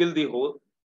or it kill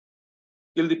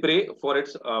the prey for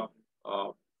its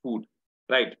food,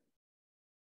 right?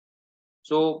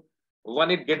 So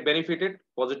one it get benefited,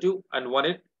 positive, and one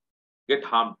it get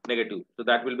harmed, negative. So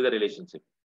that will be the relationship.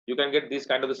 You can get these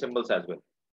kind of the symbols as well.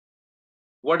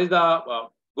 What is the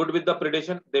good with the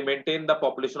predation? They maintain the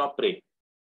population of prey.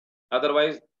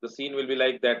 Otherwise, the scene will be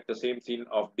like that, the same scene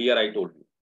of deer I told you.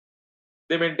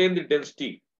 They maintain the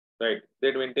density, right?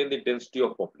 They maintain the density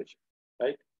of population,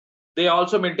 right? They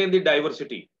also maintain the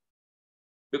diversity.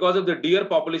 because if the deer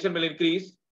population will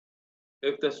increase,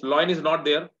 if the loin is not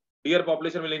there, deer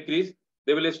population will increase.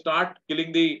 They will start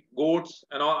killing the goats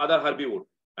and all other herbivores,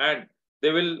 and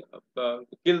they will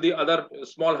kill the other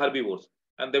small herbivores,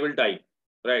 and they will die,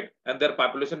 right? And their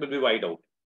population will be wiped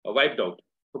out.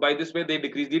 So by this way, they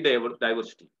decrease the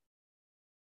diversity.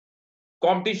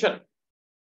 Competition.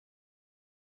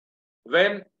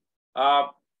 When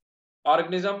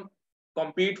organism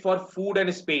compete for food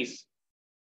and space,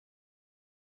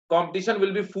 competition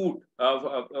will be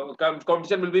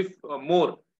competition will be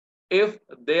more if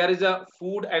there is a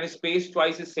food and space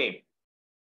choice is same,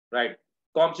 right?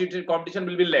 Competition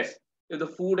will be less if the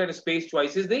food and space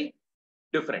choice is the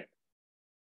different.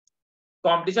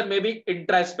 Competition may be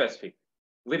intra-specific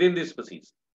within the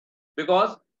species,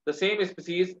 because the same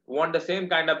species want the same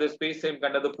kind of the space, same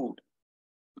kind of the food.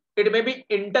 It may be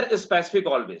inter-specific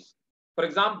always. For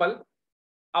example,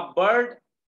 a bird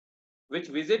which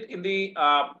visit in the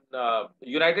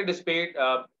United States,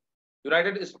 a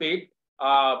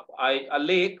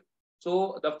lake.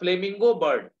 So the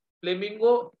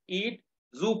flamingo eat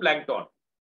zooplankton,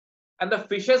 and the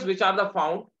fishes which are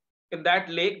found in that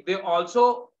lake, they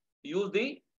also use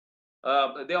they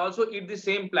also eat the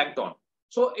same plankton.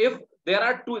 So if there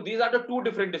are these are the two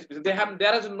different species.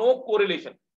 There is no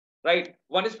correlation, right?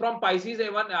 One is from Pisces,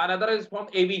 another is from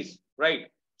Aves,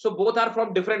 right? So both are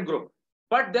from different group,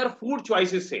 but their food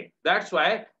choice is same. That's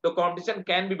why the competition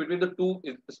can be between the two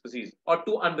species or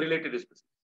two unrelated species.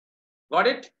 Got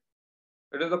it?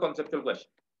 It is a conceptual question.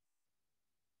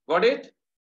 Got it?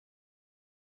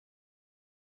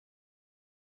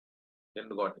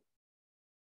 Didn't got it.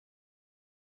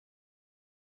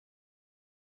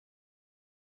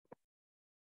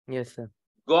 Yes, sir.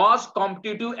 Gauss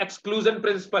competitive exclusion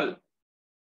principle.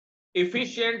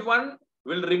 Efficient one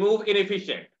will remove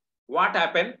inefficient. What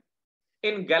happened?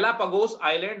 In Galapagos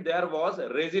Island, there was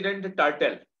resident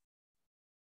turtle.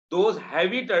 Those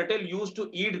heavy turtle used to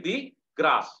eat the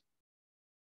grass.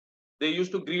 They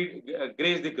used to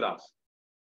graze the grass.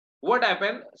 What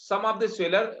happened? Some of the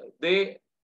sailors, they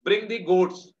bring the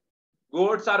goats.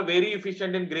 Goats are very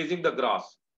efficient in grazing the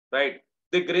grass, right?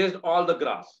 They grazed all the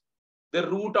grass. They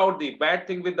root out the bad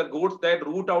thing with the goats, that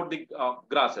root out the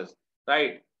grasses,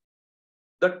 right?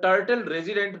 The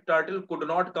resident turtle could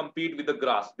not compete with the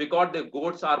grass because the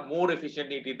goats are more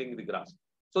efficient in eating the grass.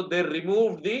 So they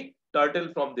removed the turtle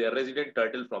from there, resident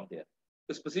turtle from there.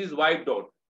 The species wiped out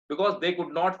because they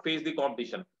could not face the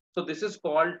competition. So this is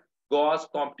called Gauss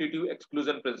competitive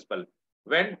exclusion principle.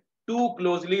 When two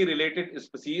closely related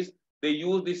species, they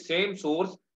use the same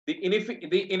source, the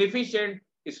inefficient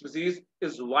species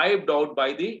is wiped out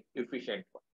by the efficient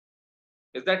one.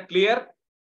 Is that clear?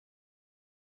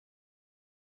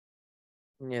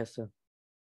 Yes, sir.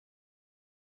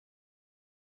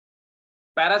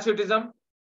 Parasitism,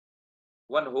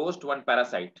 one host, one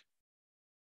parasite.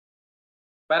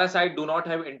 Parasite do not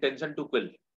have intention to kill,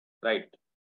 right?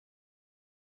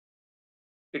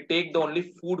 It take the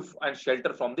only food and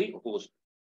shelter from the host.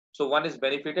 So one is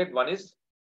benefited, one is.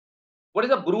 What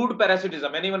is a brood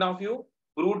parasitism? Anyone of you?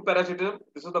 Brood parasitism,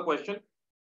 this is the question.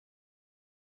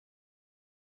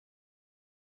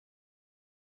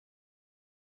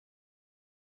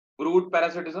 Brood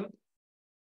parasitism?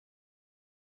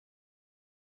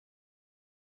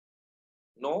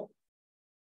 No?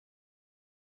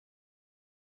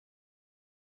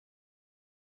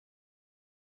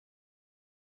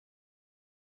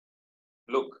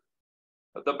 Look,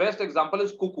 the best example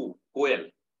is cuckoo, quail.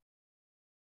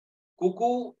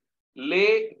 Cuckoo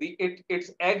lay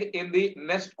its egg in the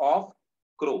nest of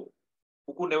crow.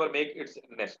 Cuckoo never make its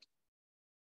nest.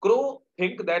 Crow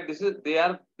think that they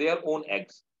are their own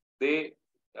eggs. They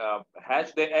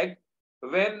hatch the egg.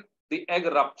 When the egg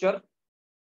rupture,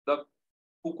 the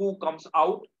cuckoo comes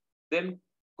out. Then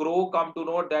crow come to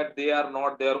know that they are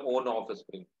not their own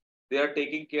offspring. They are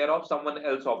taking care of someone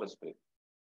else's offspring.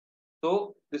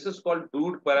 So this is called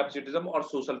brood parasitism or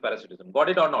social parasitism. Got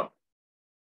it or not?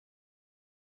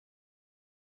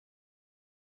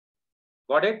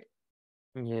 Got it?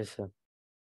 Yes, sir.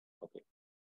 Okay.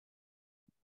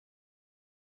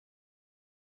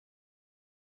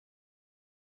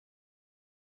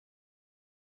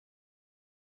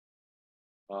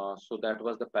 So that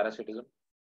was the parasitism.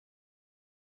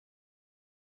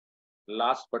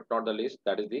 Last but not the least,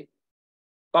 that is the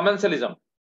commensalism.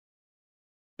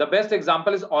 The best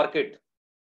example is orchid.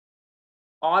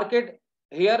 Orchid,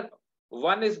 here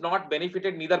one is not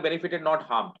benefited, neither benefited, not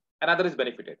harmed. Another is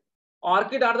benefited.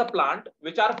 Orchid are the plant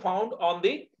which are found on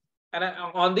the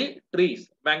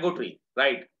trees, mango tree,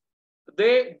 right?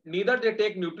 They neither they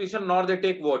take nutrition nor they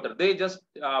take water. They just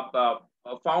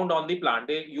found on the plant.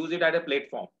 They use it as a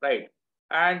platform, right?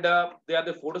 And they are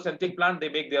the photosynthetic plant. They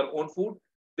make their own food.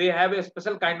 They have a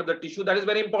special kind of the tissue that is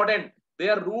very important.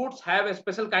 Their roots have a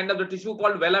special kind of the tissue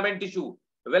called velamen tissue.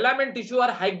 Velamen tissue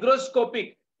are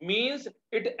hygroscopic, means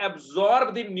it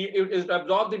absorbs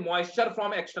the moisture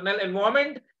from external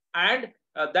environment, and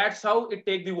that's how it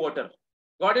take the water.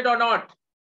 Got it or not?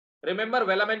 Remember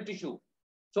velamen tissue.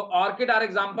 So orchid are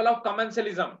example of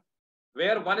commensalism,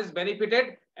 where one is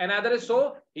benefited, another is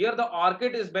so. Here the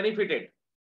orchid is benefited.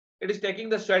 It is taking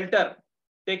the shelter,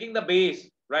 taking the base,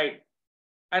 right?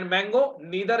 And mango,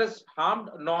 neither is harmed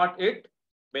nor it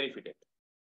benefited.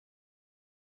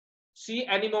 Sea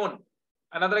anemone,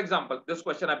 another example. This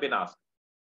question I've been asked.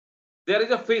 There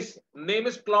is a fish, name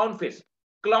is clownfish.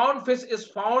 Clownfish is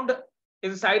found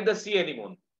inside the sea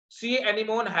anemone. Sea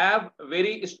anemone have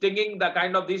very stinging the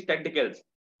kind of these tentacles.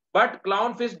 But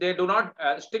clownfish, they do not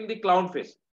sting the clownfish.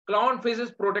 Clownfish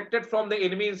is protected from the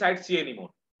enemy inside sea anemone,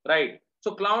 right?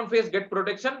 So clownfish get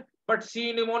protection, but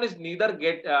sea anemone is neither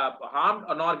get harmed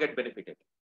nor get benefited.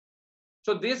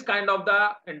 So this kind of the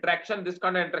interaction, this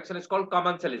kind of interaction is called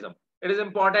commensalism. It is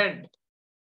important.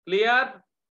 Clear?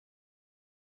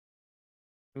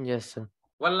 Yes, sir.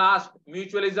 One last,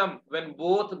 mutualism, when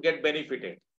both get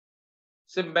benefited.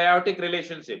 Symbiotic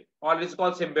relationship, or it is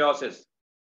called symbiosis.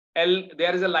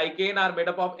 There is a lichen are made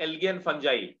up of algae and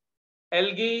fungi.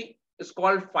 Algae is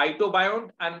called phytobiont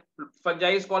and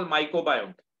fungi is called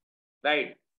mycobiont,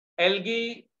 right?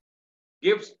 Algae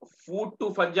gives food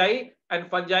to fungi and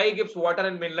fungi gives water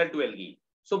and mineral to algae.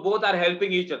 So both are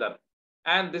helping each other.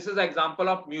 And this is an example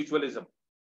of mutualism.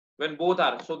 When both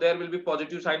are, so there will be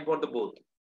positive sign for the both.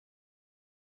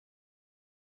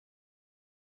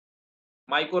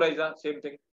 Mycorrhiza, same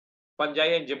thing. Fungi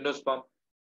and gymnosperm.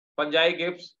 Fungi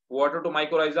gives water to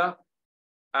mycorrhiza,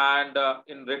 and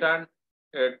in return,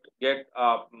 it get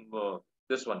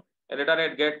this one. In return,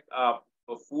 it get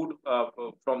food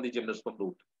from the gymnosperm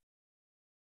root.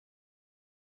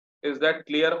 Is that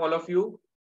clear, all of you?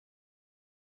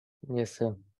 Yes,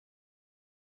 sir.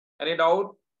 Any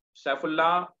doubt?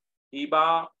 Saifullah,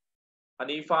 Hiba,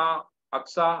 Hanifa,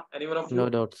 Aksa, anyone of you? No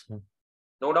doubt, sir.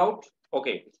 No doubt?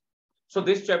 Okay. So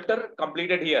this chapter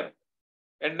completed here.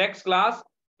 In next class,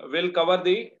 we'll cover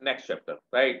the next chapter,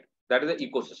 right? That is the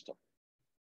ecosystem.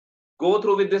 Go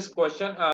through with this question.